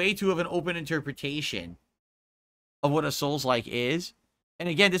this is way too of an open interpretation of what a Souls-like is. And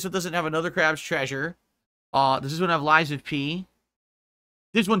again, this one doesn't have Another Crab's Treasure. Does this one have Lies of P?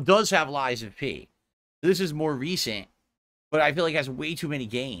 This one does have Lies of P. This is more recent, but I feel like it has way too many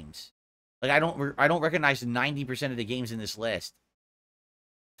games. Like, I don't recognize 90% of the games in this list.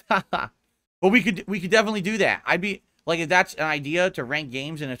 But we could definitely do that. I'd be like, if that's an idea to rank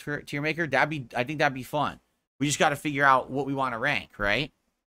games in a tier maker, I think that'd be fun. We just got to figure out what we want to rank, right?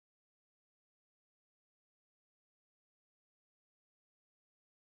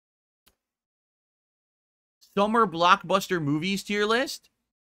 Summer blockbuster movies tier list.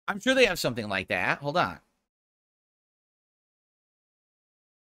 I'm sure they have something like that. Hold on.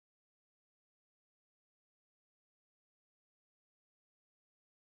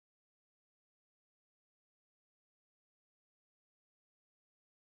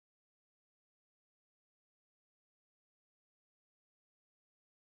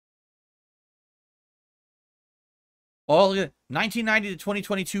 Oh, look at 1990 to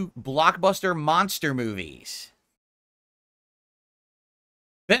 2022 blockbuster monster movies.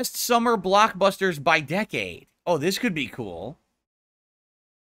 Best summer blockbusters by decade. Oh, this could be cool.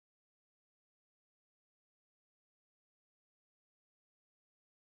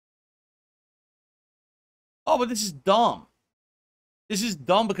 Oh, but this is dumb. This is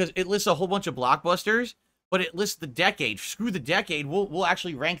dumb because it lists a whole bunch of blockbusters, but it lists the decade. Screw the decade. We'll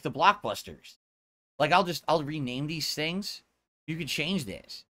actually rank the blockbusters. Like, I'll rename these things. You can change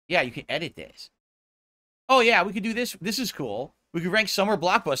this. Yeah, you can edit this. Oh, yeah, we could do this. This is cool. We could rank summer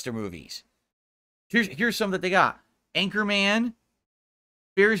blockbuster movies. Here's some that they got. Anchorman,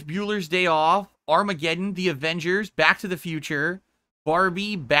 Ferris Bueller's Day Off, Armageddon, The Avengers, Back to the Future,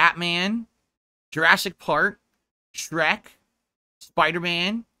 Barbie, Batman, Jurassic Park, Shrek,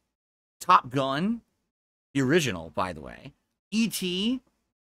 Spider-Man, Top Gun, the original, by the way, E.T.,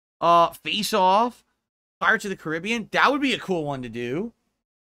 Face Off, Pirates of the Caribbean. That would be a cool one to do.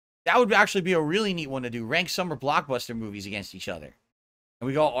 That would actually be a really neat one to do. Rank summer blockbuster movies against each other. And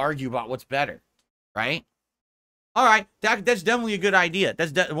we all argue about what's better. Right? All right. That's definitely a good idea.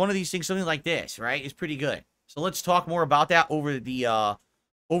 That's one of these things, something like this, right, is pretty good. So let's talk more about that over the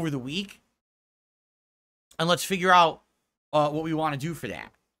week. And let's figure out what we want to do for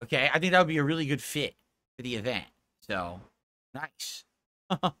that. Okay? I think that would be a really good fit for the event. So, nice.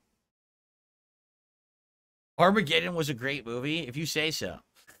 Armageddon was a great movie, if you say so.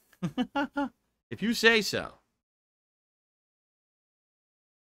 If you say so.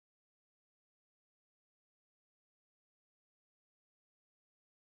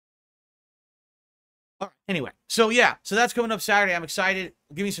 All right, anyway, so yeah, so that's coming up Saturday. I'm excited.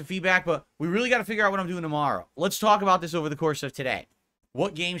 Give me some feedback, but we really got to figure out what I'm doing tomorrow. Let's talk about this over the course of today.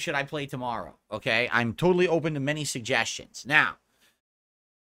 What game should I play tomorrow? Okay, I'm totally open to many suggestions. Now,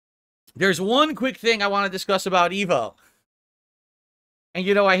 there's one quick thing I want to discuss about EVO. And,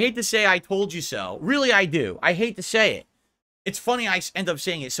 you know, I hate to say I told you so. Really, I do. I hate to say it. It's funny I end up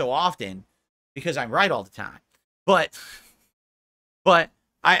saying it so often because I'm right all the time. But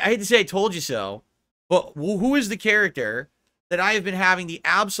I hate to say I told you so. But who is the character that I have been having the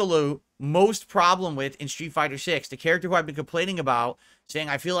absolute most problem with in Street Fighter 6, the character who I've been complaining about, saying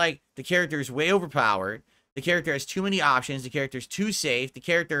I feel like the character is way overpowered, the character has too many options, the character is too safe, the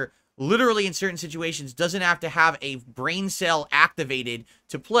character literally in certain situations doesn't have to have a brain cell activated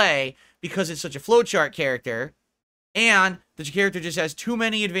to play because it's such a flowchart character, and the character just has too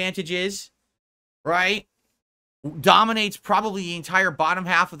many advantages, right? Dominates probably the entire bottom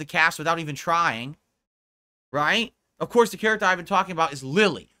half of the cast without even trying, right? Of course, the character I've been talking about is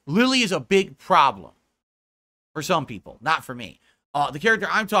Lily. Lily is a big problem for some people, not for me. The character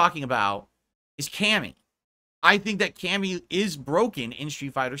I'm talking about is Cammy. I think that Cammy is broken in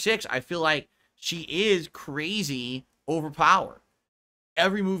Street Fighter 6. I feel like she is crazy overpowered.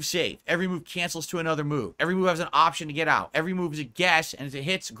 Every move safe. Every move cancels to another move. Every move has an option to get out. Every move is a guess, and if it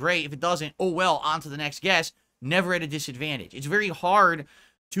hits, great. If it doesn't, oh well, on to the next guess. Never at a disadvantage. It's very hard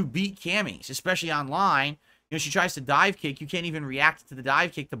to beat Cammys, especially online. You know, she tries to dive kick. You can't even react to the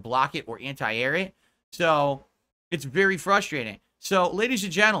dive kick to block it or anti-air it. So, it's very frustrating. So, ladies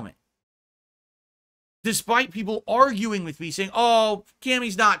and gentlemen, despite people arguing with me, saying, oh,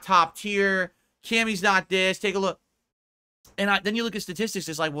 Cammy's not top tier, Cammy's not this, take a look. And then you look at statistics,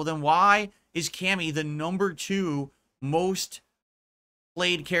 it's like, well, then why is Cammy the #2 most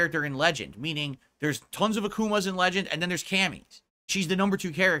played character in Legend? Meaning, there's tons of Akumas in Legend, and then there's Cammy's. She's the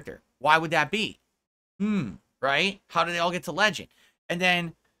 #2 character. Why would that be? Right? How do they all get to Legend? And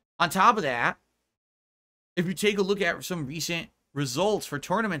then, on top of that, if you take a look at some recent results for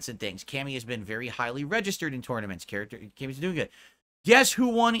tournaments and things, Cammy has been very highly registered in tournaments. Cammy's doing good. Guess who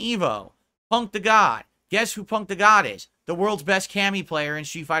won EVO? Punk the God. Guess who Punk the God is? The world's best Cammy player in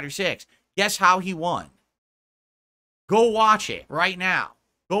Street Fighter 6. Guess how he won? Go watch it right now.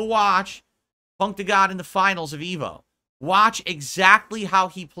 Go watch Punk the God in the finals of EVO. Watch exactly how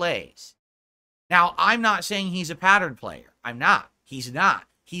he plays. Now, I'm not saying he's a pattern player. I'm not. He's not.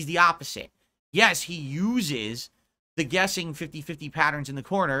 He's the opposite. Yes, he uses the guessing 50-50 patterns in the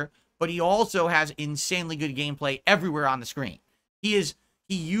corner, but he also has insanely good gameplay everywhere on the screen. He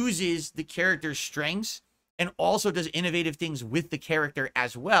uses the character's strengths and also does innovative things with the character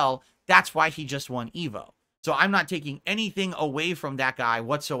as well. That's why he just won EVO. So I'm not taking anything away from that guy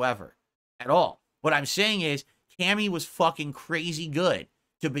whatsoever at all. What I'm saying is Cammy was fucking crazy good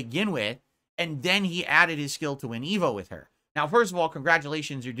to begin with, and then he added his skill to win EVO with her. Now, first of all,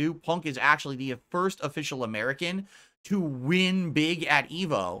 congratulations are due. Punk is actually the first official American to win big at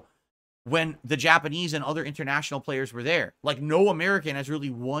EVO when the Japanese and other international players were there. Like, no American has really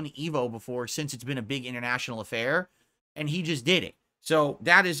won EVO before since it's been a big international affair, and he just did it. So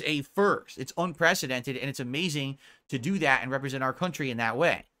that is a first. It's unprecedented, and it's amazing to do that and represent our country in that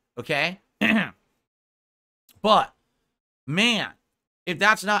way, okay? But, man, if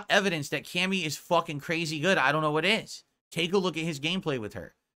that's not evidence that Cammy is fucking crazy good, I don't know what is. Take a look at his gameplay with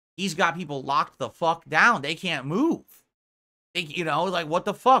her. He's got people locked the fuck down. They can't move. You know, like, what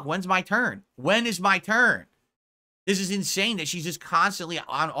the fuck? When's my turn? When is my turn? This is insane that she's just constantly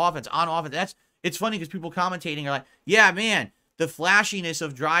on offense, on offense. It's funny because people commentating are like, yeah, man, the flashiness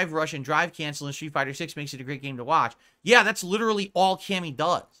of drive rush and drive cancel in Street Fighter 6 makes it a great game to watch. Yeah, that's literally all Cammy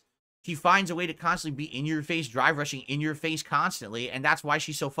does. She finds a way to constantly be in your face, drive rushing in your face constantly, and that's why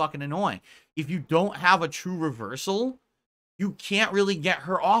she's so fucking annoying. If you don't have a true reversal, you can't really get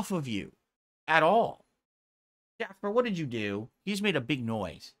her off of you at all. Jasper, what did you do? You just made a big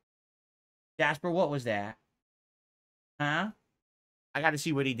noise. Jasper, what was that? Huh? I got to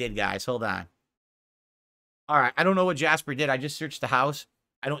see what he did, guys. Hold on. All right, I don't know what Jasper did. I just searched the house.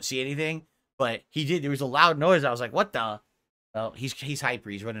 I don't see anything, but he did. There was a loud noise. I was like, what the? Well, he's hyper.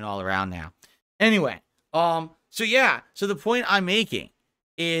 He's running all around now. Anyway, so yeah. So the point I'm making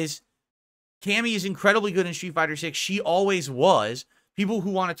is Cammy is incredibly good in Street Fighter 6. She always was. People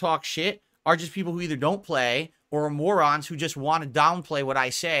who want to talk shit are just people who either don't play or are morons who just want to downplay what I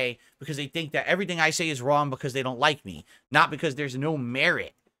say because they think that everything I say is wrong because they don't like me, not because there's no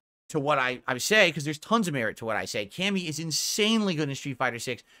merit to what I say, because there's tons of merit to what I say. Cammy is insanely good in Street Fighter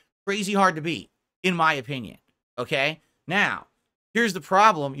 6. Crazy hard to beat, in my opinion. Okay? Now, here's the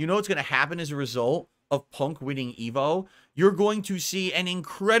problem. You know what's going to happen as a result of Punk winning EVO? You're going to see an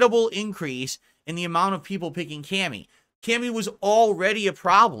incredible increase in the amount of people picking Cammy. Cammy was already a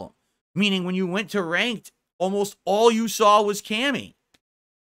problem, meaning when you went to ranked, almost all you saw was Cammy.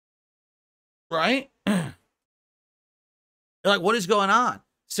 Right? Like, what is going on?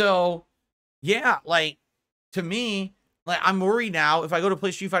 So, yeah, like, to me, like, I'm worried now if I go to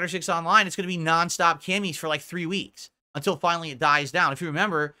play Street Fighter 6 online, it's going to be nonstop Cammys for like 3 weeks until finally it dies down. If you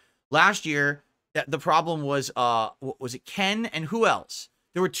remember, last year, the problem was it Ken and who else?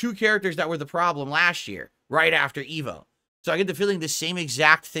 There were 2 characters that were the problem last year, right after EVO. So I get the feeling the same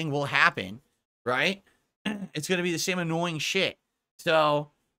exact thing will happen, right? It's going to be the same annoying shit.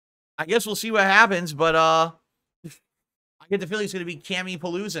 So I guess we'll see what happens, but I get the feeling it's going to be Cammy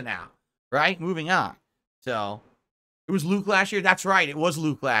Palooza now, right? Moving on. So it was Luke last year. That's right. It was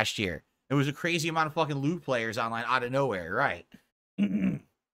Luke last year. It was a crazy amount of fucking Luke players online out of nowhere, right?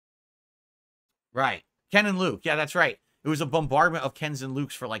 Right. Ken and Luke. Yeah, that's right. It was a bombardment of Kens and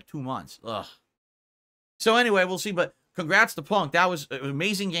Lukes for like 2 months. Ugh. So anyway, we'll see. But congrats to Punk. That was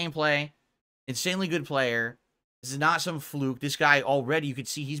amazing gameplay. Insanely good player. This is not some fluke. This guy already, you could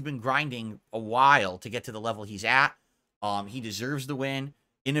see he's been grinding a while to get to the level he's at. He deserves the win.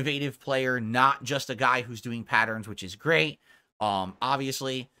 Innovative player, not just a guy who's doing patterns, which is great,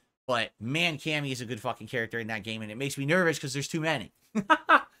 obviously. But man, Cammy is a good fucking character in that game, and it makes me nervous because there's too many.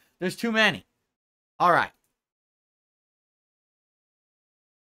 There's too many. All right.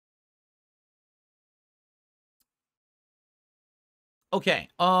 Okay.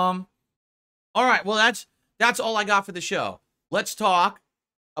 All right. Well, that's all I got for the show. Let's talk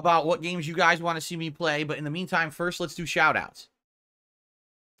about what games you guys want to see me play. But in the meantime, first, let's do shout-outs.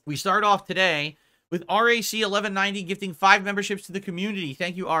 We start off today with RAC 1190 gifting 5 memberships to the community.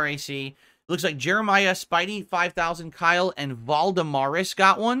 Thank you, RAC. It looks like Jeremiah, Spidey, 5,000, Kyle, and Valdemaris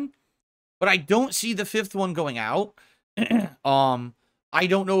got one. But I don't see the 5th one going out. I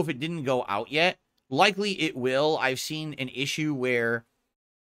don't know if it didn't go out yet. Likely it will. I've seen an issue where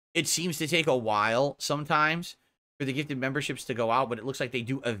it seems to take a while sometimes for the gifted memberships to go out, but it looks like they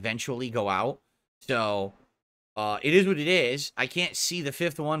do eventually go out. So it is what it is. I can't see the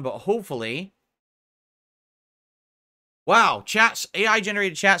 5th one, but hopefully. Wow, chat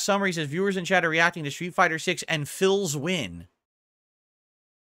AI-generated chat summary says viewers in chat are reacting to Street Fighter 6 and Phil's win.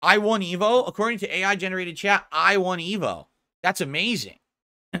 I won EVO. According to AI-generated chat, I won EVO. That's amazing.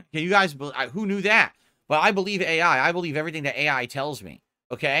 Can you guys, who knew that? But I believe AI. I believe everything that AI tells me.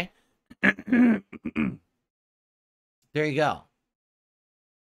 Okay? There you go.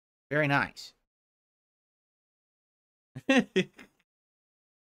 Very nice.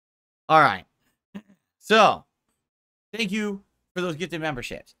 All right. So, thank you for those gifted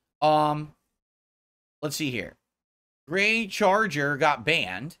memberships. Let's see here. Gray Charger got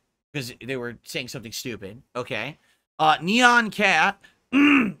banned because they were saying something stupid. Okay. Neon Cat,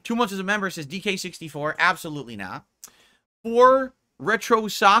 2 months as a member, says DK64. Absolutely not. 4 Retro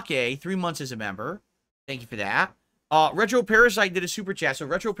Sake, 3 months as a member. Thank you for that. Retro Parasite did a super chat. So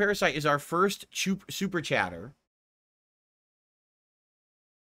Retro Parasite is our first super chatter.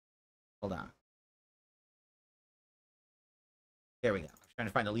 Hold on. There we go. I'm trying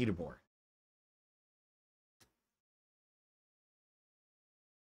to find the leaderboard.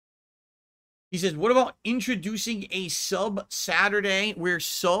 He says, what about introducing a sub Saturday where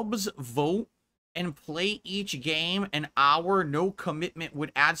subs vote and play each game an hour? No commitment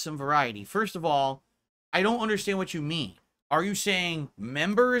would add some variety. First of all, I don't understand what you mean. Are you saying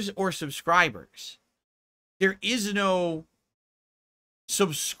members or subscribers? There is no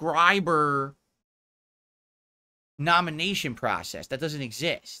subscriber nomination process. That doesn't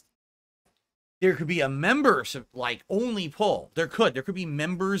exist. There could be a members like only poll. There could be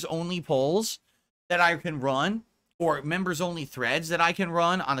members only polls that I can run, or members only threads that I can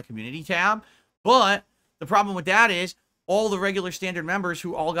run on the community tab. But the problem with that is all the regular standard members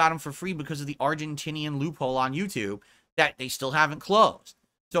who all got them for free because of the Argentinian loophole on YouTube that they still haven't closed.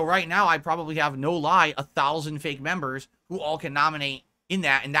 So right now I probably have, no lie, 1,000 fake members who all can nominate in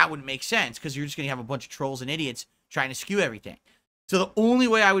that, and that wouldn't make sense because you're just going to have a bunch of trolls and idiots trying to skew everything. So the only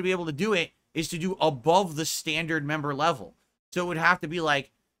way I would be able to do it is to do above the standard member level. So it would have to be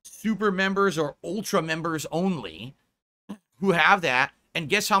like super members or ultra members only who have that. And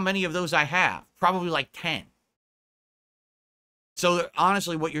guess how many of those I have? Probably like 10. So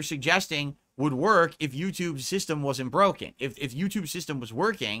honestly, what you're suggesting would work if YouTube's system wasn't broken. If YouTube's system was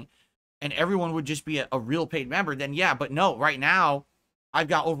working and everyone would just be a real paid member, then yeah. But no, right now, I've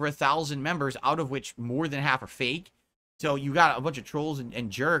got over 1,000 members, out of which more than half are fake. So you got a bunch of trolls and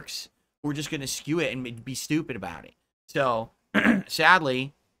jerks who are just going to skew it and be stupid about it. So,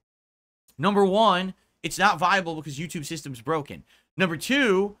 sadly, number one, it's not viable because YouTube system's broken. Number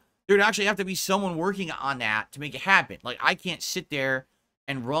two, there'd actually have to be someone working on that to make it happen. Like, I can't sit there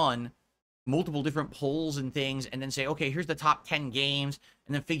and run multiple different polls and things and then say, okay, here's the top 10 games,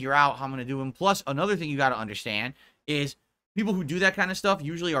 and then figure out how I'm going to do them. Plus, another thing you got to understand is people who do that kind of stuff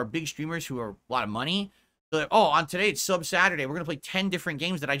usually are big streamers who are a lot of money. They're like, oh, on today, it's Sub Saturday. We're going to play 10 different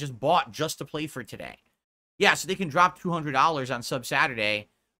games that I just bought just to play for today. Yeah, so they can drop $200 on Sub Saturday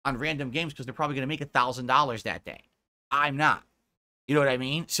on random games because they're probably going to make $1,000 that day. I'm not. You know what I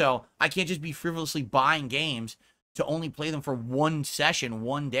mean? So I can't just be frivolously buying games to only play them for one session,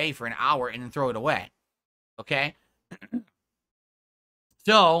 one day for an hour, and then throw it away. Okay?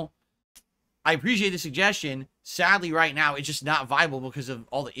 So, I appreciate the suggestion. Sadly, right now, it's just not viable because of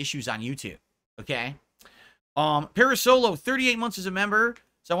all the issues on YouTube. Okay? Parasolo, 38 months as a member.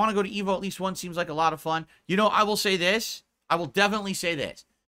 So I want to go to EVO at least once. Seems like a lot of fun. You know, I will say this. I will definitely say this.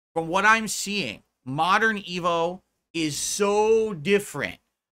 From what I'm seeing, modern EVO is so different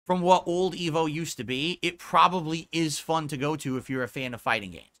from what old EVO used to be. It probably is fun to go to if you're a fan of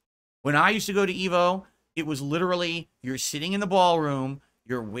fighting games. When I used to go to EVO, it was literally you're sitting in the ballroom,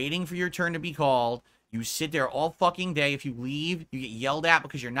 you're waiting for your turn to be called. You sit there all fucking day. If you leave, you get yelled at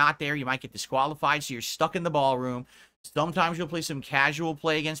because you're not there. You might get disqualified, so you're stuck in the ballroom. Sometimes you'll play some casual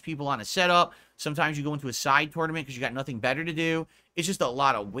play against people on a setup. Sometimes you go into a side tournament because you got nothing better to do. It's just a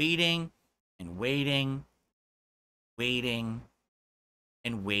lot of waiting and waiting, waiting,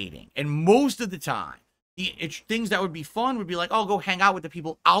 and waiting. And most of the time, things that would be fun would be like, oh, go hang out with the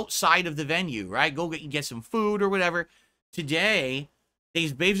people outside of the venue, right? Go get some food or whatever. Today,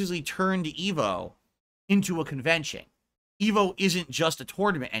 they've basically turned EVO into a convention. EVO isn't just a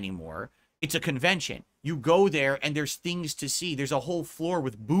tournament anymore. It's a convention. You go there and there's things to see. There's a whole floor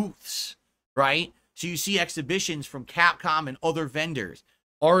with booths, right? So you see exhibitions from Capcom and other vendors,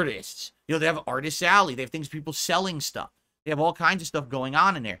 artists. You know, they have Artist Alley. They have things, people selling stuff. They have all kinds of stuff going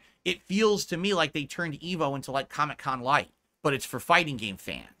on in there. It feels to me like they turned EVO into like Comic-Con Light, but it's for fighting game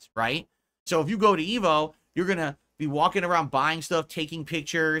fans, right? So if you go to EVO, you're going to be walking around buying stuff, taking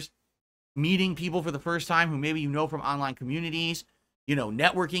pictures, meeting people for the first time who maybe you know from online communities, you know,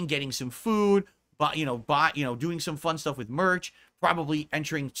 networking, getting some food, but doing some fun stuff with merch, probably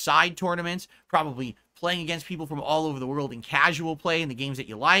entering side tournaments, probably playing against people from all over the world in casual play in the games that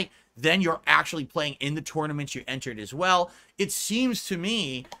you like. Then you're actually playing in the tournaments you entered as well. It seems to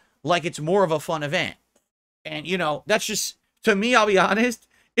me like it's more of a fun event. And, you know, that's just, to me, I'll be honest,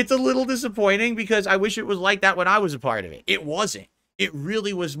 it's a little disappointing because I wish it was like that when I was a part of it. It wasn't. It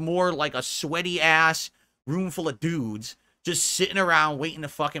really was more like a sweaty ass room full of dudes just sitting around waiting to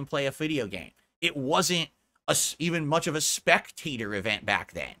fucking play a video game. It wasn't even much of a spectator event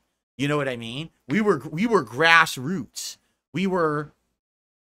back then. You know what I mean? We were grassroots. We were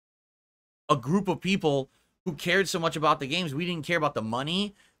a group of people who cared so much about the games. We didn't care about the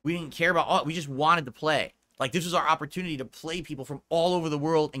money. We didn't care about we just wanted to play. Like, this was our opportunity to play people from all over the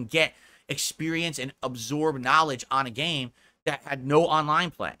world and get experience and absorb knowledge on a game that had no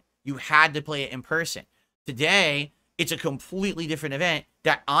online play. You had to play it in person. Today, it's a completely different event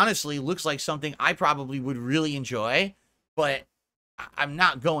that honestly looks like something I probably would really enjoy, but I'm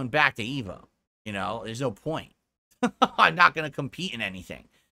not going back to EVO. You know, there's no point. I'm not going to compete in anything.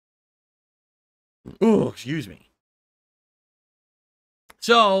 Ooh, excuse me.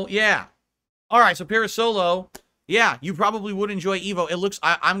 So, yeah. All right, so Parasolo, yeah, you probably would enjoy EVO. It looks,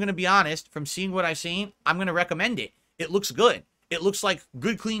 I'm going to be honest, from seeing what I've seen, I'm going to recommend it. It looks good. It looks like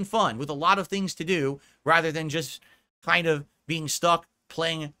good, clean fun with a lot of things to do rather than just kind of being stuck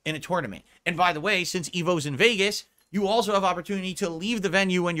playing in a tournament. And by the way, since EVO's in Vegas, you also have opportunity to leave the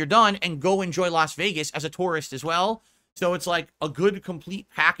venue when you're done and go enjoy Las Vegas as a tourist as well. So it's like a good, complete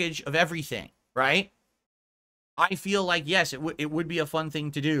package of everything, right? I feel like, yes, it would be a fun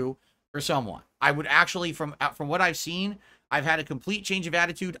thing to do for someone. I would actually, from what I've seen, I've had a complete change of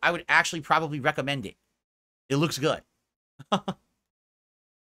attitude. I would actually probably recommend it. It looks good.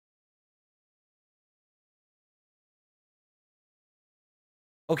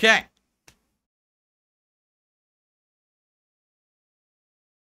 Okay.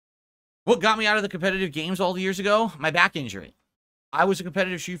 What got me out of the competitive games all the years ago? My back injury. I was a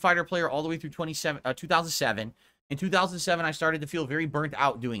competitive Street Fighter player all the way through 2007. In 2007, I started to feel very burnt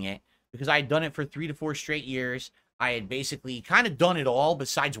out doing it because I had done it for 3 to 4 straight years. I had basically kind of done it all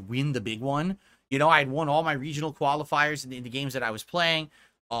besides win the big one. You know, I had won all my regional qualifiers in the games that I was playing.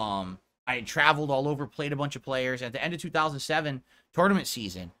 I had traveled all over, played a bunch of players. At the end of 2007 tournament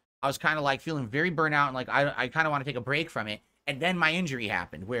season, I was kind of like feeling very burnt out and like I kind of want to take a break from it. And then my injury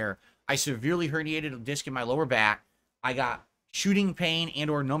happened where I severely herniated a disc in my lower back. I got shooting pain and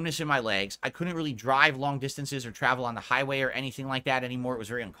or numbness in my legs. I couldn't really drive long distances or travel on the highway or anything like that anymore. It was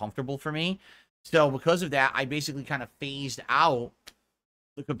very uncomfortable for me. So because of that, I basically kind of phased out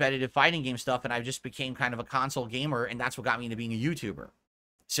the competitive fighting game stuff, and I just became kind of a console gamer, and that's what got me into being a YouTuber.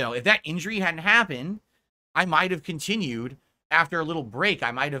 So if that injury hadn't happened, I might have continued after a little break.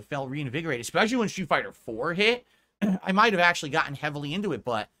 I might have felt reinvigorated, especially when Street Fighter 4 hit. I might have actually gotten heavily into it,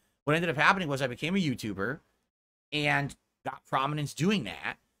 but what ended up happening was I became a YouTuber and got prominence doing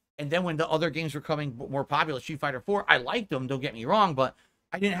that. And then when the other games were coming more popular, Street Fighter 4, I liked them, don't get me wrong, but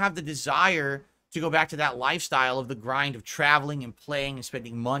I didn't have the desire to go back to that lifestyle of the grind of traveling and playing and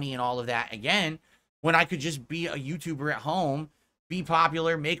spending money and all of that again, when I could just be a YouTuber at home, be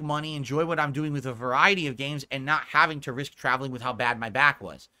popular, make money, enjoy what I'm doing with a variety of games, and not having to risk traveling with how bad my back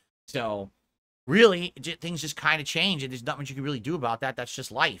was. So, really, things just kind of change, and there's not much you can really do about that. That's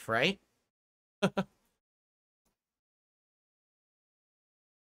just life, right?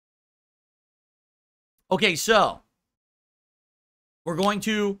 Okay, so we're going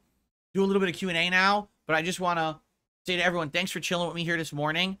to do a little bit of Q&A now, but I just want to say to everyone, thanks for chilling with me here this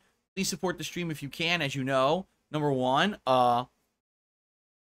morning. Please support the stream if you can, as you know. Number one, I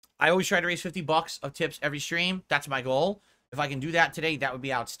always try to raise 50 bucks of tips every stream. That's my goal. If I can do that today, that would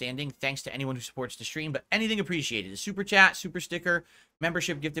be outstanding. Thanks to anyone who supports the stream, but anything appreciated. A super chat, super sticker,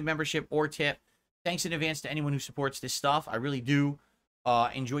 membership, gifted membership, or tip. Thanks in advance to anyone who supports this stuff. I really do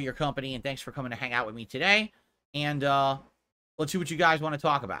enjoy your company, and thanks for coming to hang out with me today. And let's see what you guys want to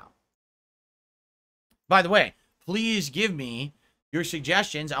talk about. By the way, please give me your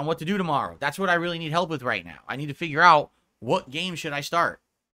suggestions on what to do tomorrow. That's what I really need help with right now. I need to figure out what game should I start.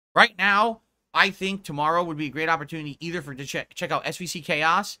 Right now, I think tomorrow would be a great opportunity either to check out SVC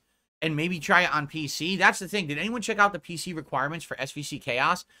Chaos and maybe try it on PC. That's the thing. Did anyone check out the PC requirements for SVC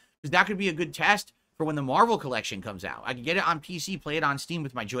Chaos? Because that could be a good test for when the Marvel collection comes out. I could get it on PC, play it on Steam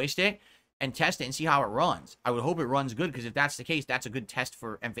with my joystick, and test it and see how it runs. I would hope it runs good, because if that's the case, that's a good test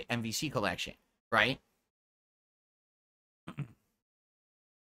for MVC collection, right?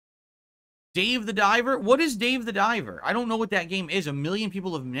 Dave the Diver? What is Dave the Diver? I don't know what that game is. A million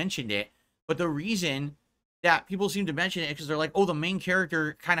people have mentioned it, but the reason that people seem to mention it is because they're like, oh, the main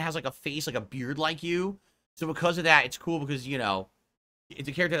character kind of has like a face, like a beard like you. So because of that, it's cool because, you know, it's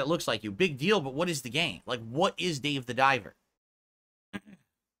a character that looks like you. Big deal, but what is the game? Like, what is Dave the Diver?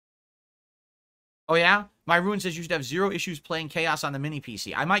 Oh, yeah? My Ruin says you should have 0 issues playing Chaos on the mini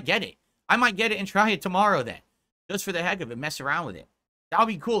PC. I might get it. I might get it and try it tomorrow then. Just for the heck of it, mess around with it. That would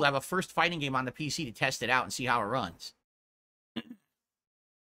be cool to have a first fighting game on the PC to test it out and see how it runs.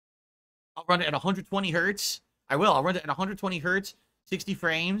 I'll run it at 120 hertz. I will. I'll run it at 120 hertz, 60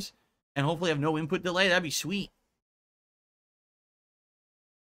 frames, and hopefully have no input delay. That'd be sweet.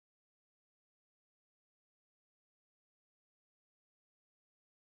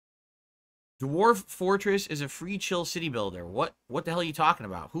 Dwarf Fortress is a free chill city builder. What the hell are you talking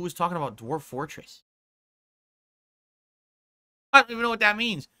about? Who was talking about Dwarf Fortress? I don't even know what that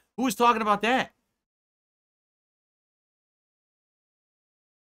means. Who was talking about that?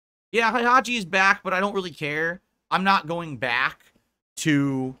 Yeah, Heihachi is back, but I don't really care. I'm not going back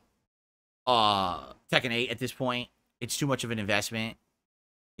to Tekken 8 at this point. It's too much of an investment,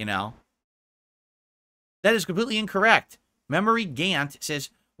 you know? That is completely incorrect. Memory Gant says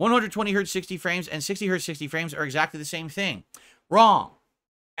 120 hertz 60 frames and 60 hertz 60 frames are exactly the same thing. Wrong.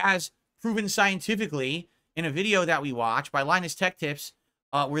 As proven scientifically in a video that we watched by Linus Tech Tips,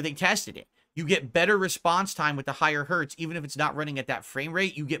 where they tested it. You get better response time with the higher hertz. Even if it's not running at that frame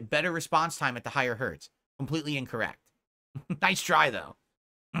rate, you get better response time at the higher hertz. Completely incorrect. Nice try, though.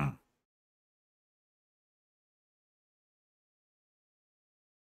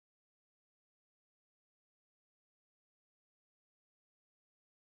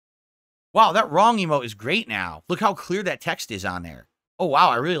 Wow, that wrong emote is great now. Look how clear that text is on there. Oh, wow,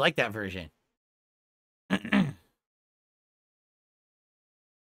 I really like that version.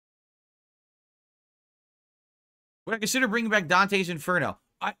 Would I consider bringing back Dante's Inferno?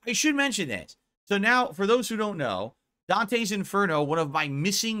 I should mention this. So now, for those who don't know, Dante's Inferno, one of my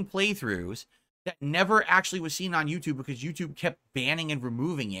missing playthroughs that never actually was seen on YouTube because YouTube kept banning and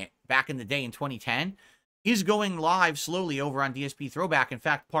removing it back in the day in 2010, is going live slowly over on DSP Throwback. In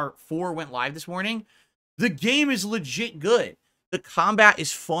fact, part 4 went live this morning. The game is legit good. The combat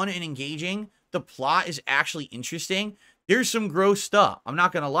is fun and engaging. The plot is actually interesting. There's some gross stuff. I'm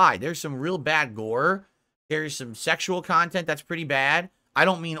not going to lie. There's some real bad gore. There's some sexual content that's pretty bad. I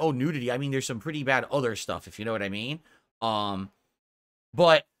don't mean, oh, nudity. I mean, there's some pretty bad other stuff, if you know what I mean.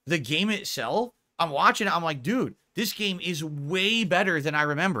 But the game itself, I'm watching it. I'm like, dude, this game is way better than I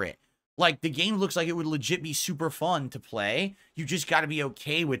remember it. Like, the game looks like it would legit be super fun to play. You just got to be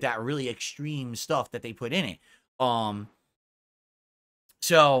okay with that really extreme stuff that they put in it.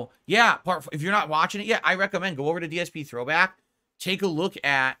 So, yeah, if you're not watching it yet, I recommend go over to DSP Throwback. Take a look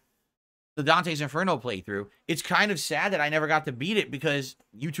at the Dante's Inferno playthrough. It's kind of sad that I never got to beat it because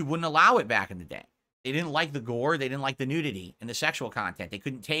YouTube wouldn't allow it back in the day. They didn't like the gore. They didn't like the nudity and the sexual content. They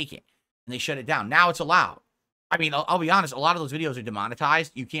couldn't take it, and they shut it down. Now it's allowed. I mean, I'll be honest, a lot of those videos are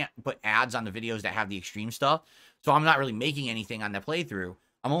demonetized. You can't put ads on the videos that have the extreme stuff. So I'm not really making anything on the playthrough.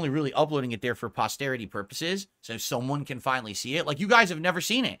 I'm only really uploading it there for posterity purposes, so someone can finally see it. Like, you guys have never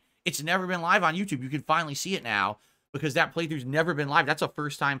seen it. It's never been live on YouTube. You can finally see it now because that playthrough's never been live. That's a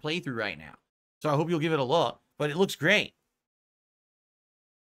first-time playthrough right now. So I hope you'll give it a look, but it looks great.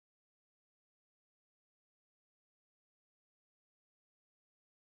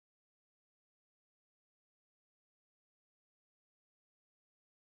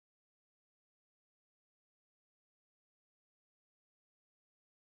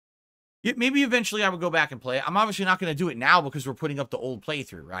 Maybe eventually I would go back and play it. I'm obviously not going to do it now because we're putting up the old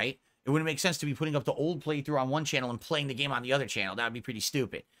playthrough, right? It wouldn't make sense to be putting up the old playthrough on one channel and playing the game on the other channel. That would be pretty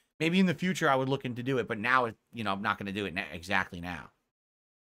stupid. Maybe in the future I would look into do it, but now, I'm not going to do it exactly now.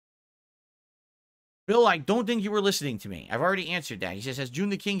 Bill, I don't think you were listening to me. I've already answered that. He says, has June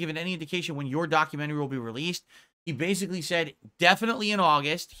the King given any indication when your documentary will be released? He basically said, definitely in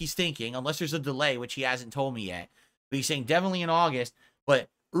August. He's thinking, unless there's a delay, which he hasn't told me yet. But he's saying definitely in August, but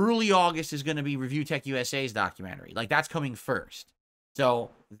early August is going to be Review Tech USA's documentary. Like, that's coming first.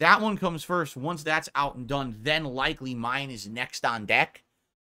 So that one comes first. Once that's out and done, then likely mine is next on deck.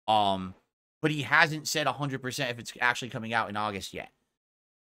 But he hasn't said 100% if it's actually coming out in August yet.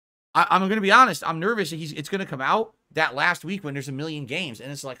 I'm going to be honest. I'm nervous. It's going to come out that last week when there's a million games.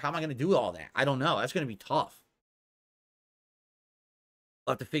 And it's like, how am I going to do all that? I don't know. That's going to be tough.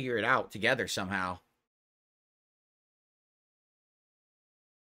 We'll have to figure it out together somehow.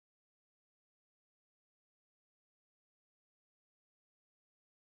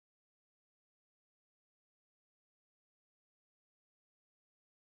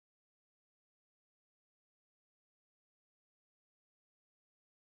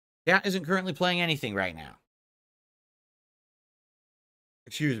 Cat isn't currently playing anything right now.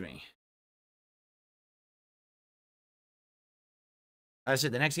 Excuse me. I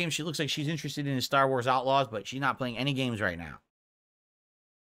said the next game, she looks like she's interested in Star Wars Outlaws, but she's not playing any games right now.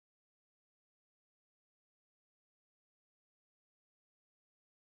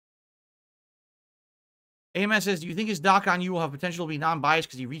 AMS says, do you think his doc on you will have potential to be non-biased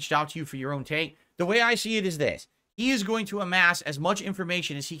because he reached out to you for your own take? The way I see it is this. He is going to amass as much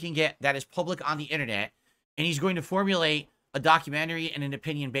information as he can get that is public on the internet, and he's going to formulate a documentary and an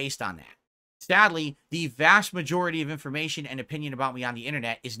opinion based on that. Sadly, the vast majority of information and opinion about me on the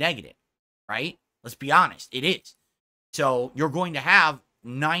internet is negative, right? Let's be honest, it is. So you're going to have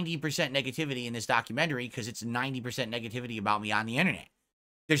 90% negativity in this documentary because it's 90% negativity about me on the internet.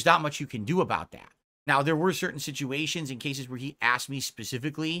 There's not much you can do about that. Now, there were certain situations in cases where he asked me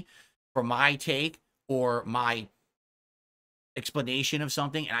specifically for my take or my explanation of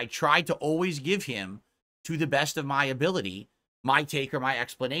something, and I tried to always give him, to the best of my ability, my take or my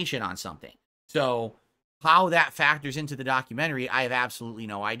explanation on something. So how that factors into the documentary, I have absolutely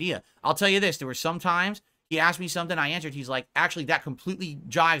no idea. I'll tell you this, there were some times he asked me something, I answered, he's like, actually, that completely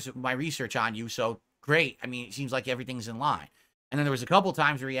jives with my research on you, so great. I mean, it seems like everything's in line. And then there was a couple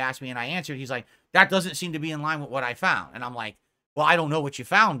times where he asked me and I answered, he's like, that doesn't seem to be in line with what I found. And I'm like, well, I don't know what you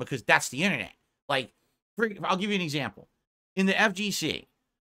found because that's the internet. Like, I'll give you an example. In the FGC,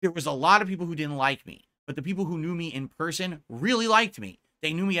 there was a lot of people who didn't like me, but the people who knew me in person really liked me.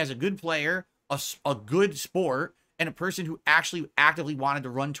 They knew me as a good player, a good sport, and a person who actually actively wanted to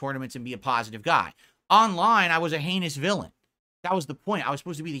run tournaments and be a positive guy. Online, I was a heinous villain. That was the point. I was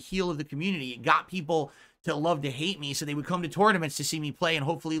supposed to be the heel of the community. It got people to love to hate me, so they would come to tournaments to see me play and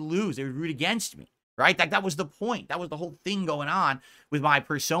hopefully lose. They would root against me, right? That was the point. That was the whole thing going on with my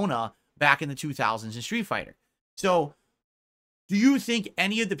persona back in the 2000s in Street Fighter. So do you think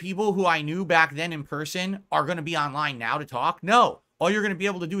any of the people who I knew back then in person are going to be online now to talk? No. All you're going to be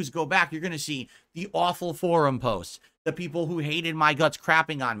able to do is go back. You're going to see the awful forum posts, the people who hated my guts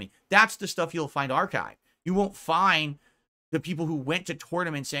crapping on me. That's the stuff you'll find archived. You won't find the people who went to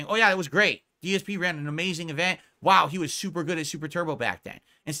tournaments saying, oh, yeah, it was great. DSP ran an amazing event. Wow, he was super good at Super Turbo back then.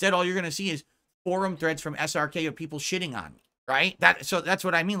 Instead, all you're going to see is forum threads from SRK of people shitting on me, right? So that's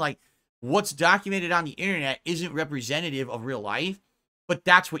what I mean. Like, what's documented on the internet isn't representative of real life, but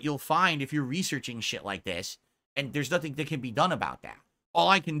that's what you'll find if you're researching shit like this, and there's nothing that can be done about that. All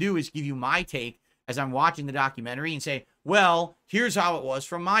I can do is give you my take as I'm watching the documentary and say, well, here's how it was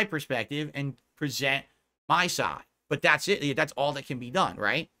from my perspective and present my side. But that's it. That's all that can be done,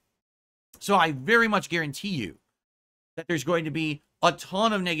 right? So I very much guarantee you that there's going to be a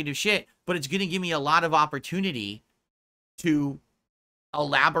ton of negative shit, but it's going to give me a lot of opportunity to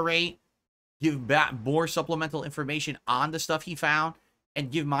elaborate, give back more supplemental information on the stuff he found,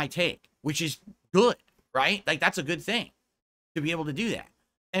 and give my take, which is good, right? Like, that's a good thing to be able to do that.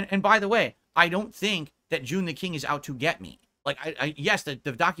 And by the way, I don't think that June the King is out to get me. Like, yes, the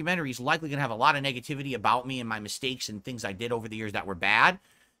documentary is likely going to have a lot of negativity about me and my mistakes and things I did over the years that were bad.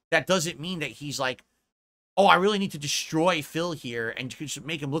 That doesn't mean that he's, like, oh, I really need to destroy Phil here and just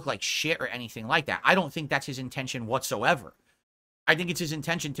make him look like shit or anything like that. I don't think that's his intention whatsoever. I think it's his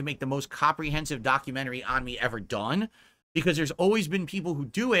intention to make the most comprehensive documentary on me ever done, because there's always been people who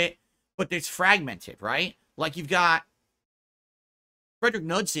do it, but it's fragmented, right? Like you've got Frederick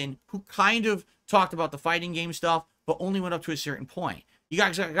Knudsen, who kind of talked about the fighting game stuff, but only went up to a certain point. You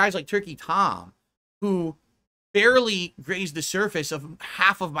got guys like Turkey Tom, who barely grazed the surface of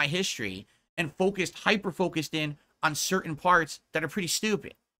half of my history and hyper-focused in on certain parts that are pretty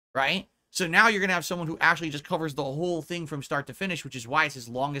stupid, right? So now you're going to have someone who actually just covers the whole thing from start to finish, which is why it's his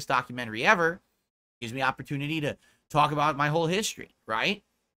longest documentary ever. Gives me opportunity to talk about my whole history, right?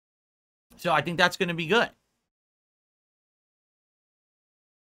 So I think that's going to be good.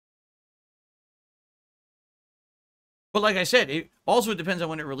 But like I said, it also depends on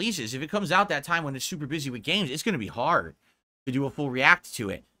when it releases. If it comes out that time when it's super busy with games, it's going to be hard to do a full react to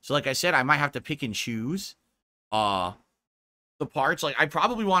it. So like I said, I might have to pick and choose the parts. Like I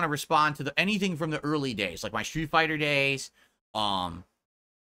probably want to respond to anything from the early days, like my Street Fighter days, and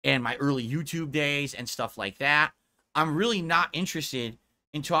my early YouTube days and stuff like that. I'm really not interested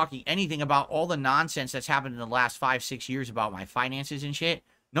in talking anything about all the nonsense that's happened in the last 5-6 years about my finances and shit.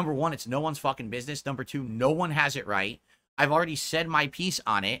 Number one, it's no one's fucking business. Number two, no one has it right. I've already said my piece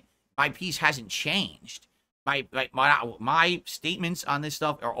on it. My piece hasn't changed. My statements on this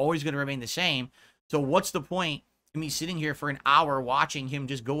stuff are always going to remain the same. So what's the point in me sitting here for an hour watching him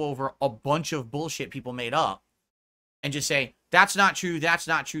just go over a bunch of bullshit people made up and just say, that's not true, that's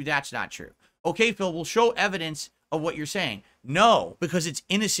not true, that's not true. Okay, Phil, we'll show evidence of what you're saying. No, because it's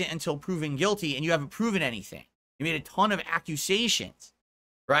innocent until proven guilty, and you haven't proven anything. You made a ton of accusations,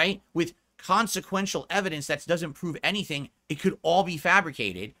 right? With consequential evidence that doesn't prove anything. It could all be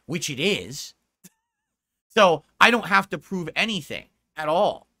fabricated, which it is. So I don't have to prove anything at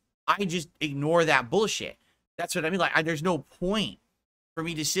all. I just ignore that bullshit. That's what I mean. Like, there's no point for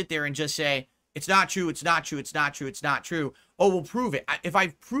me to sit there and just say, it's not true, it's not true, it's not true, it's not true. Oh, we'll prove it. If I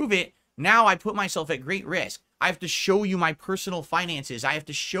prove it, now I put myself at great risk. I have to show you my personal finances. I have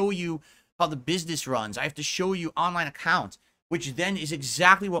to show you how the business runs. I have to show you online accounts, which then is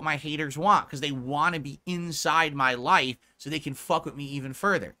exactly what my haters want, because they want to be inside my life so they can fuck with me even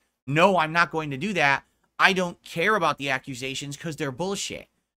further. No, I'm not going to do that. I don't care about the accusations because they're bullshit.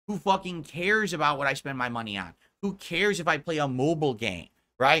 Who fucking cares about what I spend my money on? Who cares if I play a mobile game,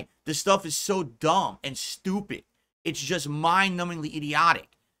 right? This stuff is so dumb and stupid. It's just mind-numbingly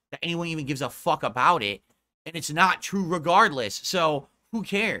idiotic that anyone even gives a fuck about it. And it's not true regardless. So who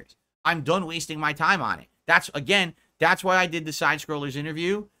cares? I'm done wasting my time on it. That's why I did the Side Scrollers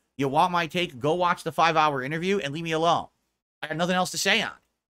interview. You want my take? Go watch the 5-hour interview and leave me alone. I got nothing else to say on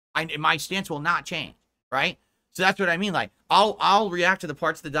it. My stance will not change, right? So that's what I mean. Like, I'll react to the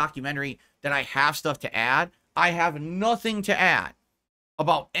parts of the documentary that I have stuff to add. I have nothing to add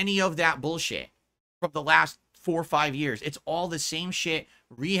about any of that bullshit from the last 4 or 5 years. It's all the same shit,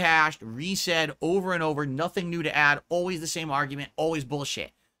 rehashed, resaid over and over, nothing new to add, always the same argument, always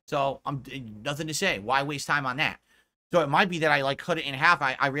bullshit. So I'm nothing to say. Why waste time on that? So it might be that I like cut it in half.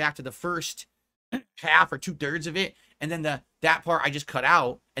 I react to the first half or 2/3 of it, and then that part I just cut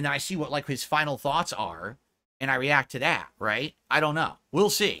out, and then I see what like his final thoughts are, and I react to that, right? I don't know.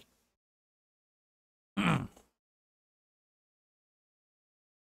 We'll see.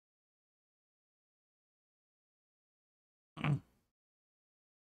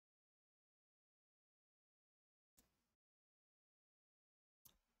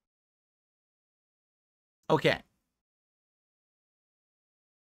 Okay.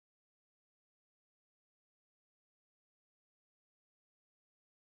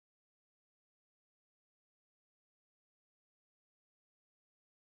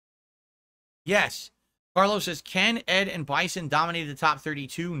 Yes. Carlos says, Ken, Ed, and Bison dominated the top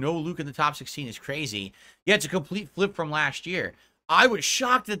 32. No Luke in the top 16 is crazy. Yeah, it's a complete flip from last year. I was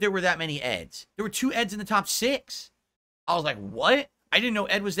shocked that there were that many Eds. There were 2 Eds in the top 6. I was like, what? I didn't know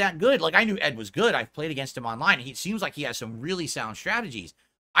Ed was that good. Like, I knew Ed was good. I've played against him online. He seems like he has some really sound strategies.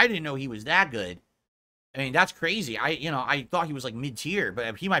 I didn't know he was that good. I mean, that's crazy. I thought he was like mid-tier,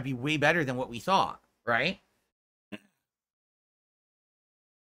 but he might be way better than what we thought, right?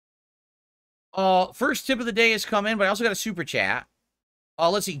 First tip of the day has come in, but I also got a super chat.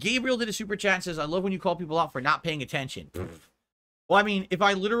 Let's see. Gabriel did a super chat and says, I love when you call people out for not paying attention. Well, I mean, if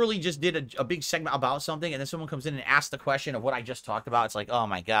I literally just did a big segment about something and then someone comes in and asks the question of what I just talked about, it's like, oh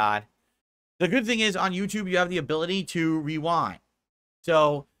my God. The good thing is on YouTube, you have the ability to rewind.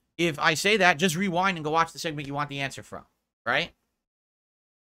 So if I say that, just rewind and go watch the segment you want the answer from, right?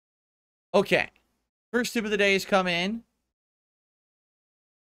 Okay. First tip of the day has come in.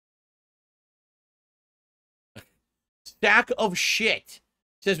 Stack of shit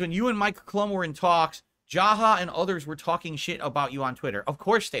says, when you and Mike Klum were in talks, Jaha and others were talking shit about you on Twitter. Of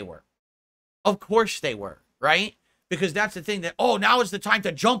course they were. Of course they were, right? Because that's the thing that, oh, now is the time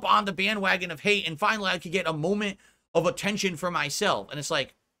to jump on the bandwagon of hate, and finally I could get a moment of attention for myself. And it's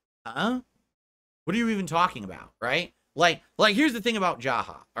like, huh? What are you even talking about, right? Like here's the thing about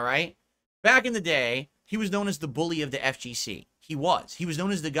Jaha, all right? Back in the day, he was known as the bully of the FGC. He was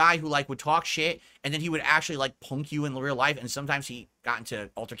known as the guy who, like, would talk shit, and then he would actually, like, punk you in real life, and sometimes he got into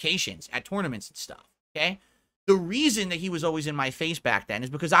altercations at tournaments and stuff, okay? The reason that he was always in my face back then is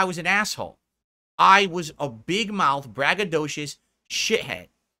because I was an asshole. I was a big mouth, braggadocious shithead.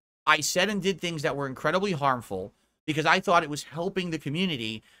 I said and did things that were incredibly harmful because I thought it was helping the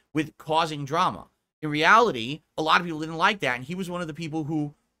community with causing drama. In reality, a lot of people didn't like that, and he was one of the people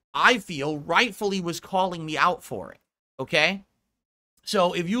who I feel rightfully was calling me out for it, okay?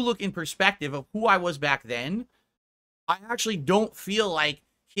 So if you look in perspective of who I was back then, I actually don't feel like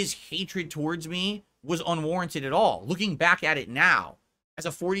his hatred towards me was unwarranted at all. Looking back at it now, as a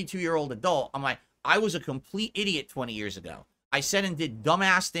 42-year-old adult, I'm like, I was a complete idiot 20 years ago. I said and did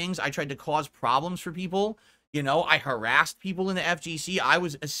dumbass things. I tried to cause problems for people. You know, I harassed people in the FGC. I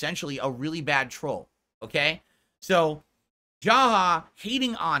was essentially a really bad troll, okay? So Jaha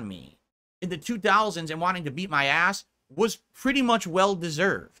hating on me in the 2000s and wanting to beat my ass was pretty much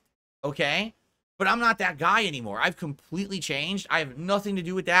well-deserved, okay? But I'm not that guy anymore. I've completely changed. I have nothing to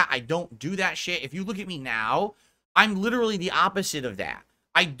do with that. I don't do that shit. If you look at me now, I'm literally the opposite of that.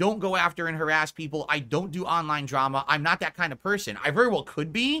 I don't go after and harass people. I don't do online drama. I'm not that kind of person. I very well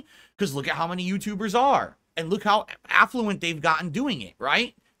could be, because look at how many YouTubers are. And look how affluent they've gotten doing it,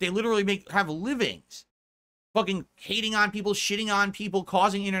 right? They literally have livings. Fucking hating on people, shitting on people,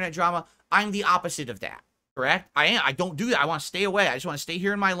 causing internet drama. I'm the opposite of that, correct? I don't do that. I want to stay away. I just want to stay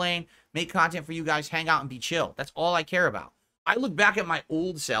here in my lane, make content for you guys, hang out and be chill. That's all I care about. I look back at my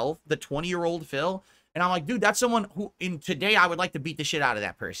old self, the 20-year-old Phil, and I'm like, dude, that's someone who, in today, I would like to beat the shit out of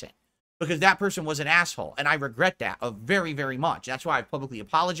that person. Because that person was an asshole. And I regret that very, very much. That's why I've publicly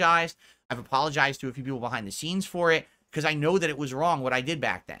apologized. I've apologized to a few people behind the scenes for it. Because I know that it was wrong what I did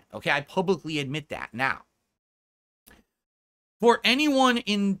back then. Okay, I publicly admit that now. For anyone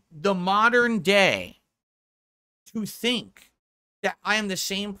in the modern day to think that I am the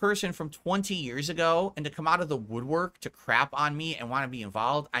same person from 20 years ago and to come out of the woodwork to crap on me and want to be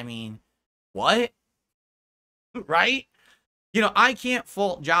involved, I mean, what? Right? You know, I can't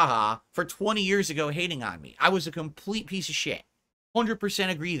fault Jaha for 20 years ago hating on me. I was a complete piece of shit. 100%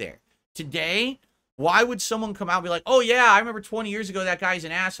 agree there. Today, why would someone come out and be like, oh yeah, I remember 20 years ago that guy's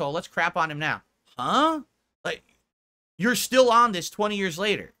an asshole. Let's crap on him now. Huh? Like, you're still on this 20 years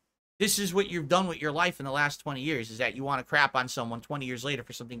later. This is what you've done with your life in the last 20 years, is that you want to crap on someone 20 years later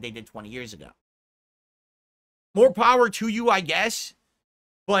for something they did 20 years ago. More power to you, I guess,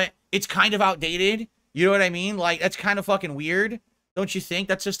 but it's kind of outdated. You know what I mean? Like, that's kind of fucking weird. Don't you think?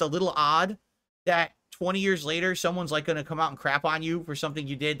 That's just a little odd that 20 years later, someone's like going to come out and crap on you for something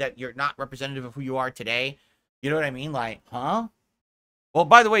you did that you're not representative of who you are today. You know what I mean? Like, huh? Well,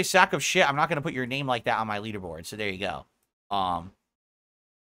 by the way, sack of shit, I'm not going to put your name like that on my leaderboard. So there you go.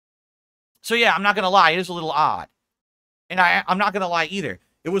 So yeah, I'm not going to lie. It is a little odd. And I'm not going to lie either.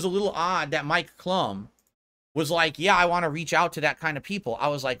 It was a little odd that Mike Klum was like, yeah, I want to reach out to that kind of people. I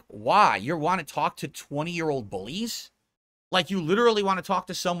was like, why? You want to talk to 20-year-old bullies? Like, you literally want to talk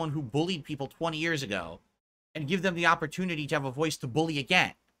to someone who bullied people 20 years ago and give them the opportunity to have a voice to bully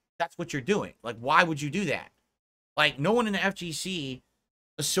again. That's what you're doing. Like, why would you do that? Like, no one in the FGC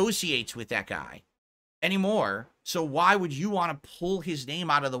associates with that guy anymore. So why would you want to pull his name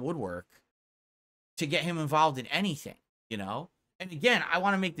out of the woodwork to get him involved in anything, you know? And again, I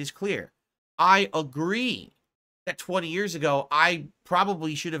want to make this clear. I agree that 20 years ago, I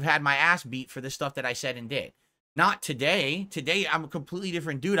probably should have had my ass beat for the stuff that I said and did. Not today. Today, I'm a completely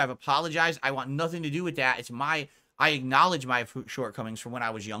different dude. I've apologized. I want nothing to do with that. I acknowledge my shortcomings from when I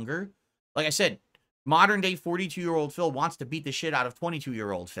was younger. Like I said, modern day 42-year-old Phil wants to beat the shit out of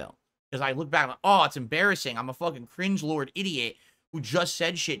 22-year-old Phil. Because I look back, I'm like, oh, it's embarrassing. I'm a fucking cringe lord idiot who just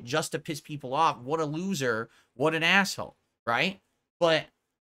said shit just to piss people off. What a loser. What an asshole. Right? But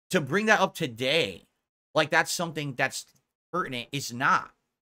to bring that up today, like that's something that's pertinent, is not.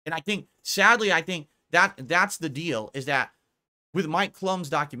 And I think, sadly, I think that's the deal, is that with Mike Klum's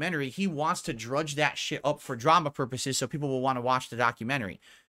documentary, he wants to drudge that shit up for drama purposes so people will want to watch the documentary.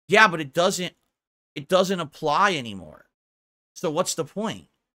 Yeah, but it doesn't apply anymore. So what's the point?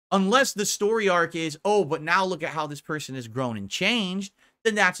 Unless the story arc is, oh, but now look at how this person has grown and changed,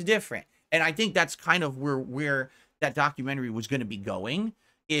 then that's different. And I think that's kind of where that documentary was going to be going,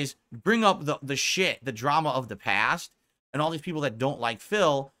 is bring up the shit, the drama of the past, and all these people that don't like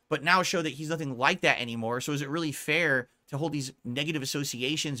Phil, but now show that he's nothing like that anymore. So is it really fair to hold these negative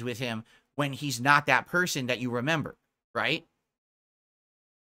associations with him when he's not that person that you remember, right?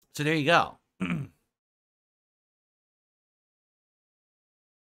 So there you go.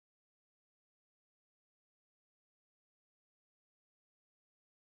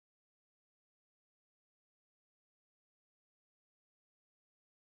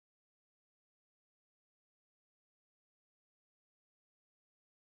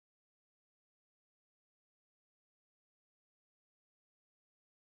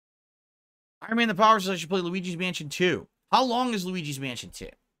 Iron Man the Power says I should play Luigi's Mansion 2. How long is Luigi's Mansion 2?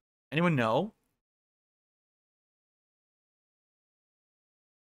 Anyone know?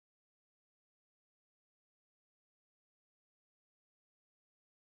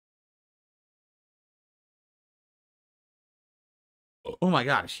 Oh my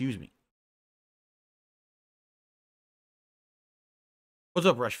god, excuse me. What's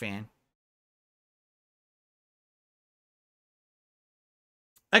up, Rush fan?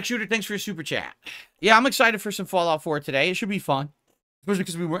 X Shooter, thanks for your super chat. Yeah, I'm excited for some Fallout 4 today. It should be fun. Especially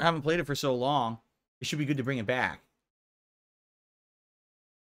because we haven't played it for so long. It should be good to bring it back.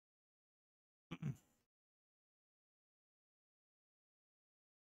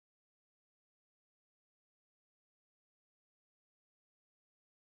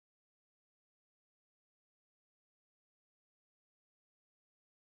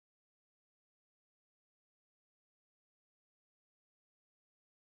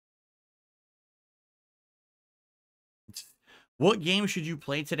 What game should you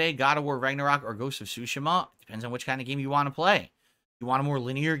play today? God of War Ragnarok or Ghost of Tsushima? Depends on which kind of game you want to play. You want a more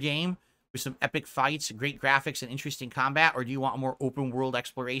linear game with some epic fights, great graphics, and interesting combat? Or do you want a more open world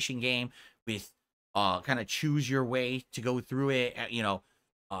exploration game with kind of choose your way to go through it, you know,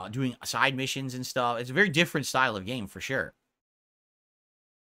 doing side missions and stuff? It's a very different style of game for sure.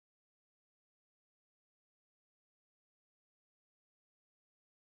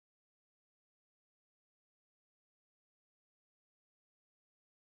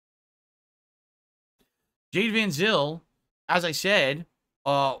 Jade Van Zyl, as I said,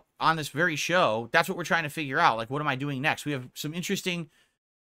 on this very show, that's what we're trying to figure out. Like, what am I doing next? We have some interesting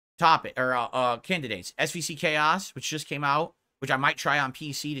topic or candidates. SVC Chaos, which just came out, which I might try on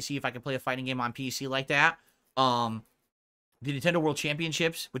PC to see if I can play a fighting game on PC like that. The Nintendo World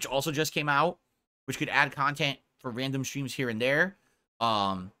Championships, which also just came out, which could add content for random streams here and there.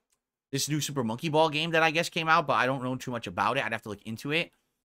 This new Super Monkey Ball game that I guess came out, but I don't know too much about it. I'd have to look into it.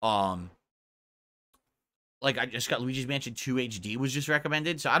 Like, I just got Luigi's Mansion 2 HD was just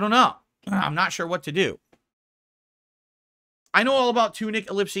recommended, so I don't know. I'm not sure what to do. I know all about Tunic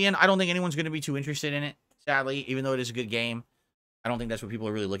Ellipsian. I don't think anyone's going to be too interested in it, sadly, even though it is a good game. I don't think that's what people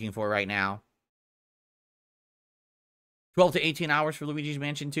are really looking for right now. 12 to 18 hours for Luigi's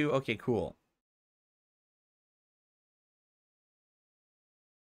Mansion 2? Okay, cool.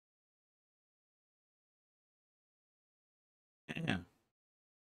 Yeah.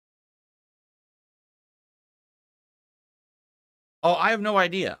 Oh, I have no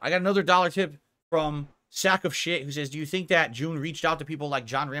idea. I got another dollar tip from Sack of Shit who says, do you think that June reached out to people like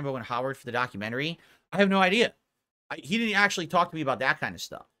John Rambo and Howard for the documentary? I have no idea. He didn't actually talk to me about that kind of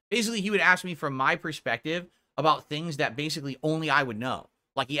stuff. Basically, he would ask me from my perspective about things that basically only I would know.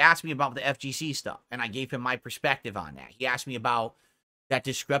 Like, he asked me about the FGC stuff, and I gave him my perspective on that. He asked me about that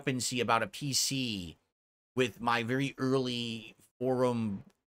discrepancy about a PC with my very early forum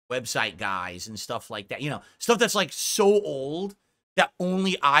website guys and stuff like that. You know, stuff that's, like, so old that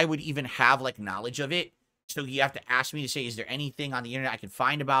only I would even have, like, knowledge of it. So you have to ask me to say, is there anything on the internet I can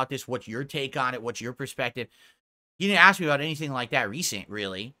find about this? What's your take on it? What's your perspective? He didn't ask me about anything like that recent,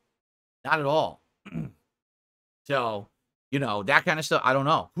 really. Not at all. So, you know, that kind of stuff, I don't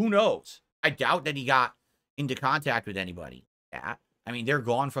know. Who knows? I doubt that he got into contact with anybody. Yeah. I mean, they're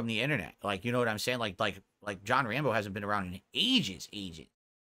gone from the internet. Like, you know what I'm saying? Like John Rambo hasn't been around in ages.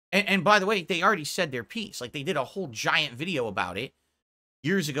 And by the way, they already said their piece. Like, they did a whole giant video about it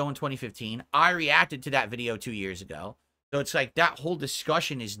years ago in 2015. I reacted to that video 2 years ago. So it's like that whole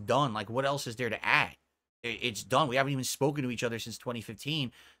discussion is done. Like, what else is there to add? It's done. We haven't even spoken to each other since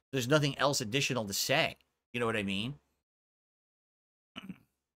 2015. There's nothing else additional to say. You know what I mean?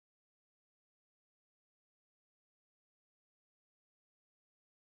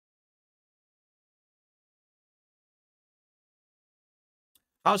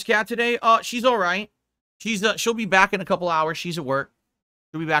 How's Kat today? She's all right. She'll be back in a couple hours. She's at work.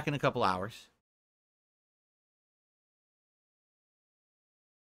 She'll be back in a couple hours.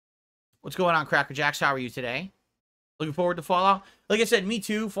 What's going on, Cracker Jacks? How are you today? Looking forward to Fallout? Like I said, me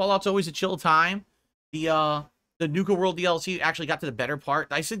too. Fallout's always a chill time. The the Nuka World DLC actually got to the better part.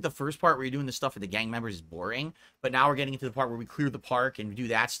 I think the first part where you're doing the stuff with the gang members is boring, but now we're getting into the part where we clear the park and do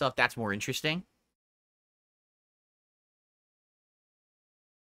that stuff. That's more interesting.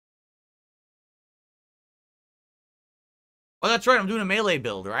 Oh, that's right. I'm doing a melee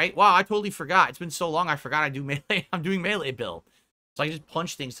build, right? Wow, I totally forgot. It's been so long, I forgot I do melee. I'm doing melee build. So I just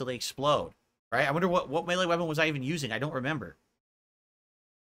punch things till they explode, right? I wonder what melee weapon was I even using? I don't remember.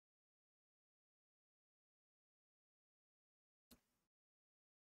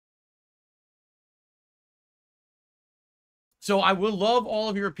 So I will love all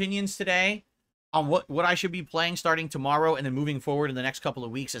of your opinions today on what I should be playing starting tomorrow and then moving forward in the next couple of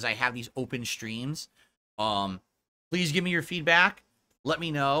weeks as I have these open streams. Please give me your feedback. Let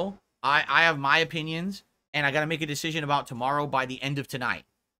me know. I have my opinions, and I got to make a decision about tomorrow by the end of tonight.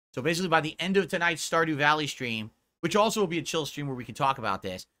 So basically by the end of tonight's Stardew Valley stream, which also will be a chill stream where we can talk about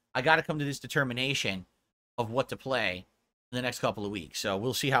this, I got to come to this determination of what to play in the next couple of weeks. So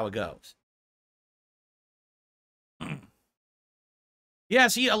we'll see how it goes. Yeah,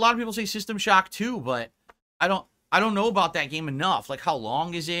 see, a lot of people say System Shock 2, but I don't know about that game enough. Like, how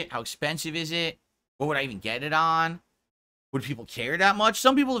long is it? How expensive is it? What would I even get it on? Would people care that much?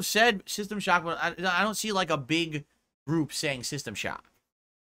 Some people have said System Shock, but I don't see, like, a big group saying System Shock.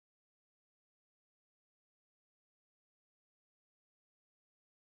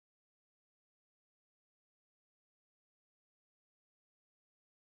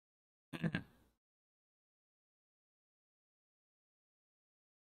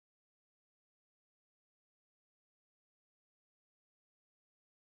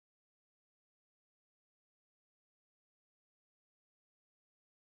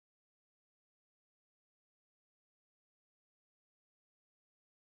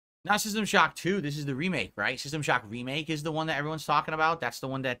 Not System Shock 2. This is the remake, right? System Shock Remake is the one that everyone's talking about. That's the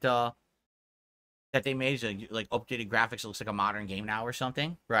one that that they made. So, like, updated graphics. It looks like a modern game now or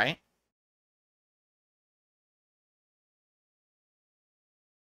something, right?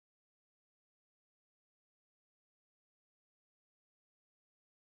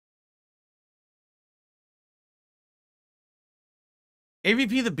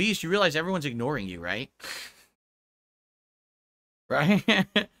 AVP the Beast, you realize everyone's ignoring you, right? Right?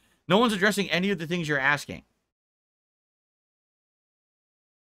 No one's addressing any of the things you're asking.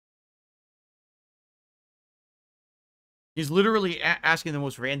 He's literally asking the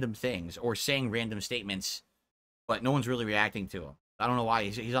most random things or saying random statements, but no one's really reacting to him. I don't know why.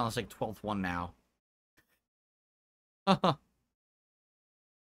 He's on this, like, 12th one now.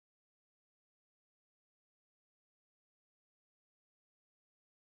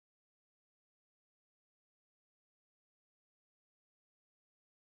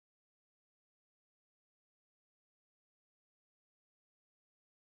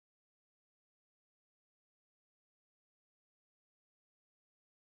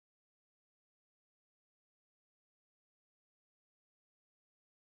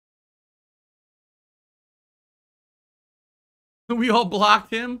 We all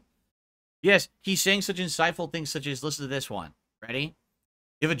blocked him? Yes, he's saying such insightful things such as, listen to this one. Ready?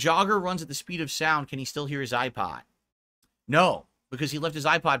 If a jogger runs at the speed of sound, can he still hear his iPod? No, because he left his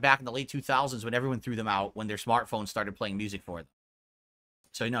iPod back in the late 2000s when everyone threw them out when their smartphones started playing music for them.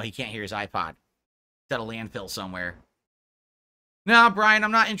 So, no, he can't hear his iPod. It's at a landfill somewhere. No, Brian,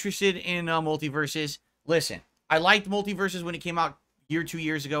 I'm not interested in multiverses. Listen, I liked multiverses when it came out 2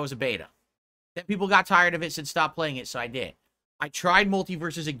 years ago as a beta. Then people got tired of it, said stop playing it, so I did. I tried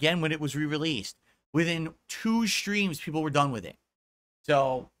multiverses again when it was re-released. Within 2 streams, people were done with it.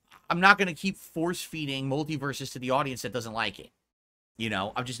 So, I'm not going to keep force-feeding multiverses to the audience that doesn't like it. You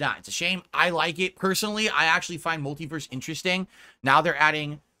know, I'm just not. It's a shame. I like it. Personally, I actually find multiverse interesting. Now they're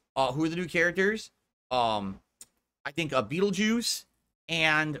adding, who are the new characters? I think Beetlejuice,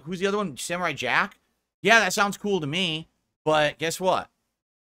 and who's the other one? Samurai Jack? Yeah, that sounds cool to me, but guess what?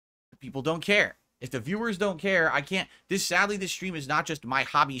 People don't care. If the viewers don't care, I can't. Sadly, this stream is not just my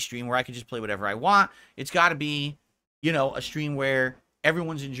hobby stream where I can just play whatever I want. It's got to be, you know, a stream where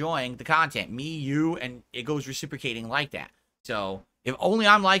everyone's enjoying the content. Me, you, and it goes reciprocating like that. So, if only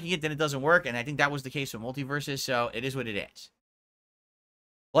I'm liking it, then it doesn't work, and I think that was the case with Multiverses, so it is what it is.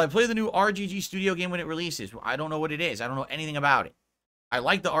 Well, I play the new RGG Studio game when it releases. I don't know what it is. I don't know anything about it. I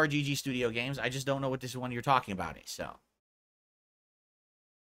like the RGG Studio games. I just don't know what this one you're talking about is, so.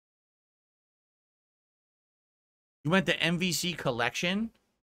 You went to MVC Collection?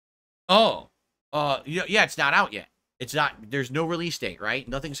 Oh. Yeah, it's not out yet. It's not, there's no release date, right?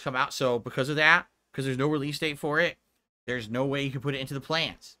 Nothing's come out, so because of that, because there's no release date for it, there's no way you can put it into the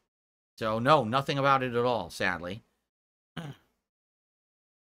plans. So, no, nothing about it at all, sadly.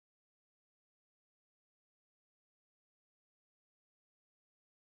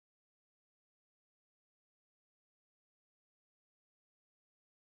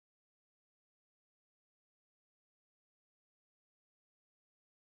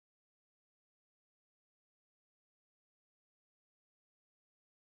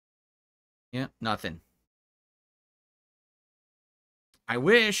 Yeah, nothing. I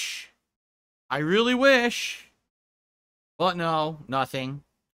wish. I really wish. But no, nothing.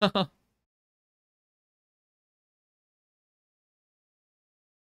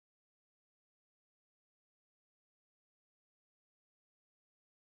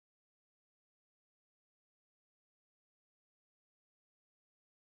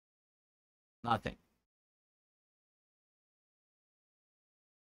 Nothing.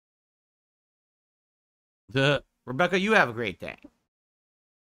 Rebecca, you have a great day.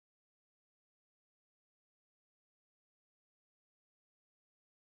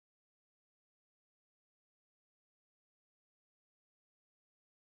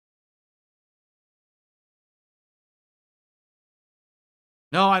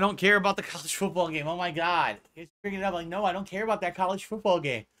 No, I don't care about the college football game. Oh my God. It's bringing it up like, no, I don't care about that college football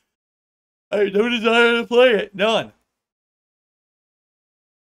game. I have no desire to play it. None.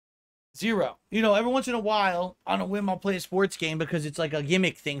 Zero. You know, every once in a while, on a whim, I'll play a sports game because it's like a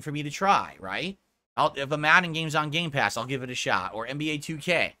gimmick thing for me to try, right? If a Madden game's on Game Pass, I'll give it a shot. Or NBA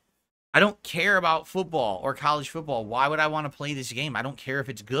 2K. I don't care about football or college football. Why would I want to play this game? I don't care if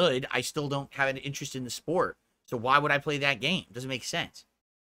it's good. I still don't have an interest in the sport. So why would I play that game? It doesn't make sense.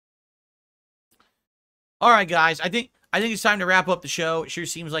 All right, guys. I think it's time to wrap up the show. It sure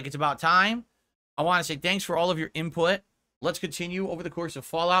seems like it's about time. I want to say thanks for all of your input. Let's continue over the course of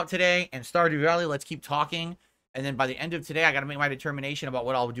Fallout today and Stardew Valley. Let's keep talking. And then by the end of today, I got to make my determination about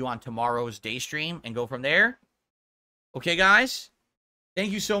what I'll do on tomorrow's day stream and go from there. Okay, guys?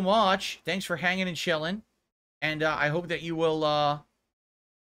 Thank you so much. Thanks for hanging and chilling. And I hope that you will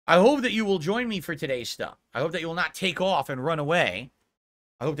join me for today's stuff. I hope that you will not take off and run away.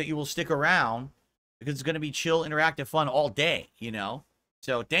 I hope that you will stick around because it's going to be chill, interactive fun all day, you know?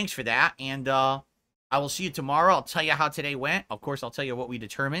 So thanks for that. And I will see you tomorrow. I'll tell you how today went. Of course, I'll tell you what we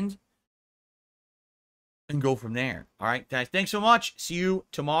determined. And go from there. All right, guys. Thanks so much. See you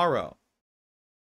tomorrow.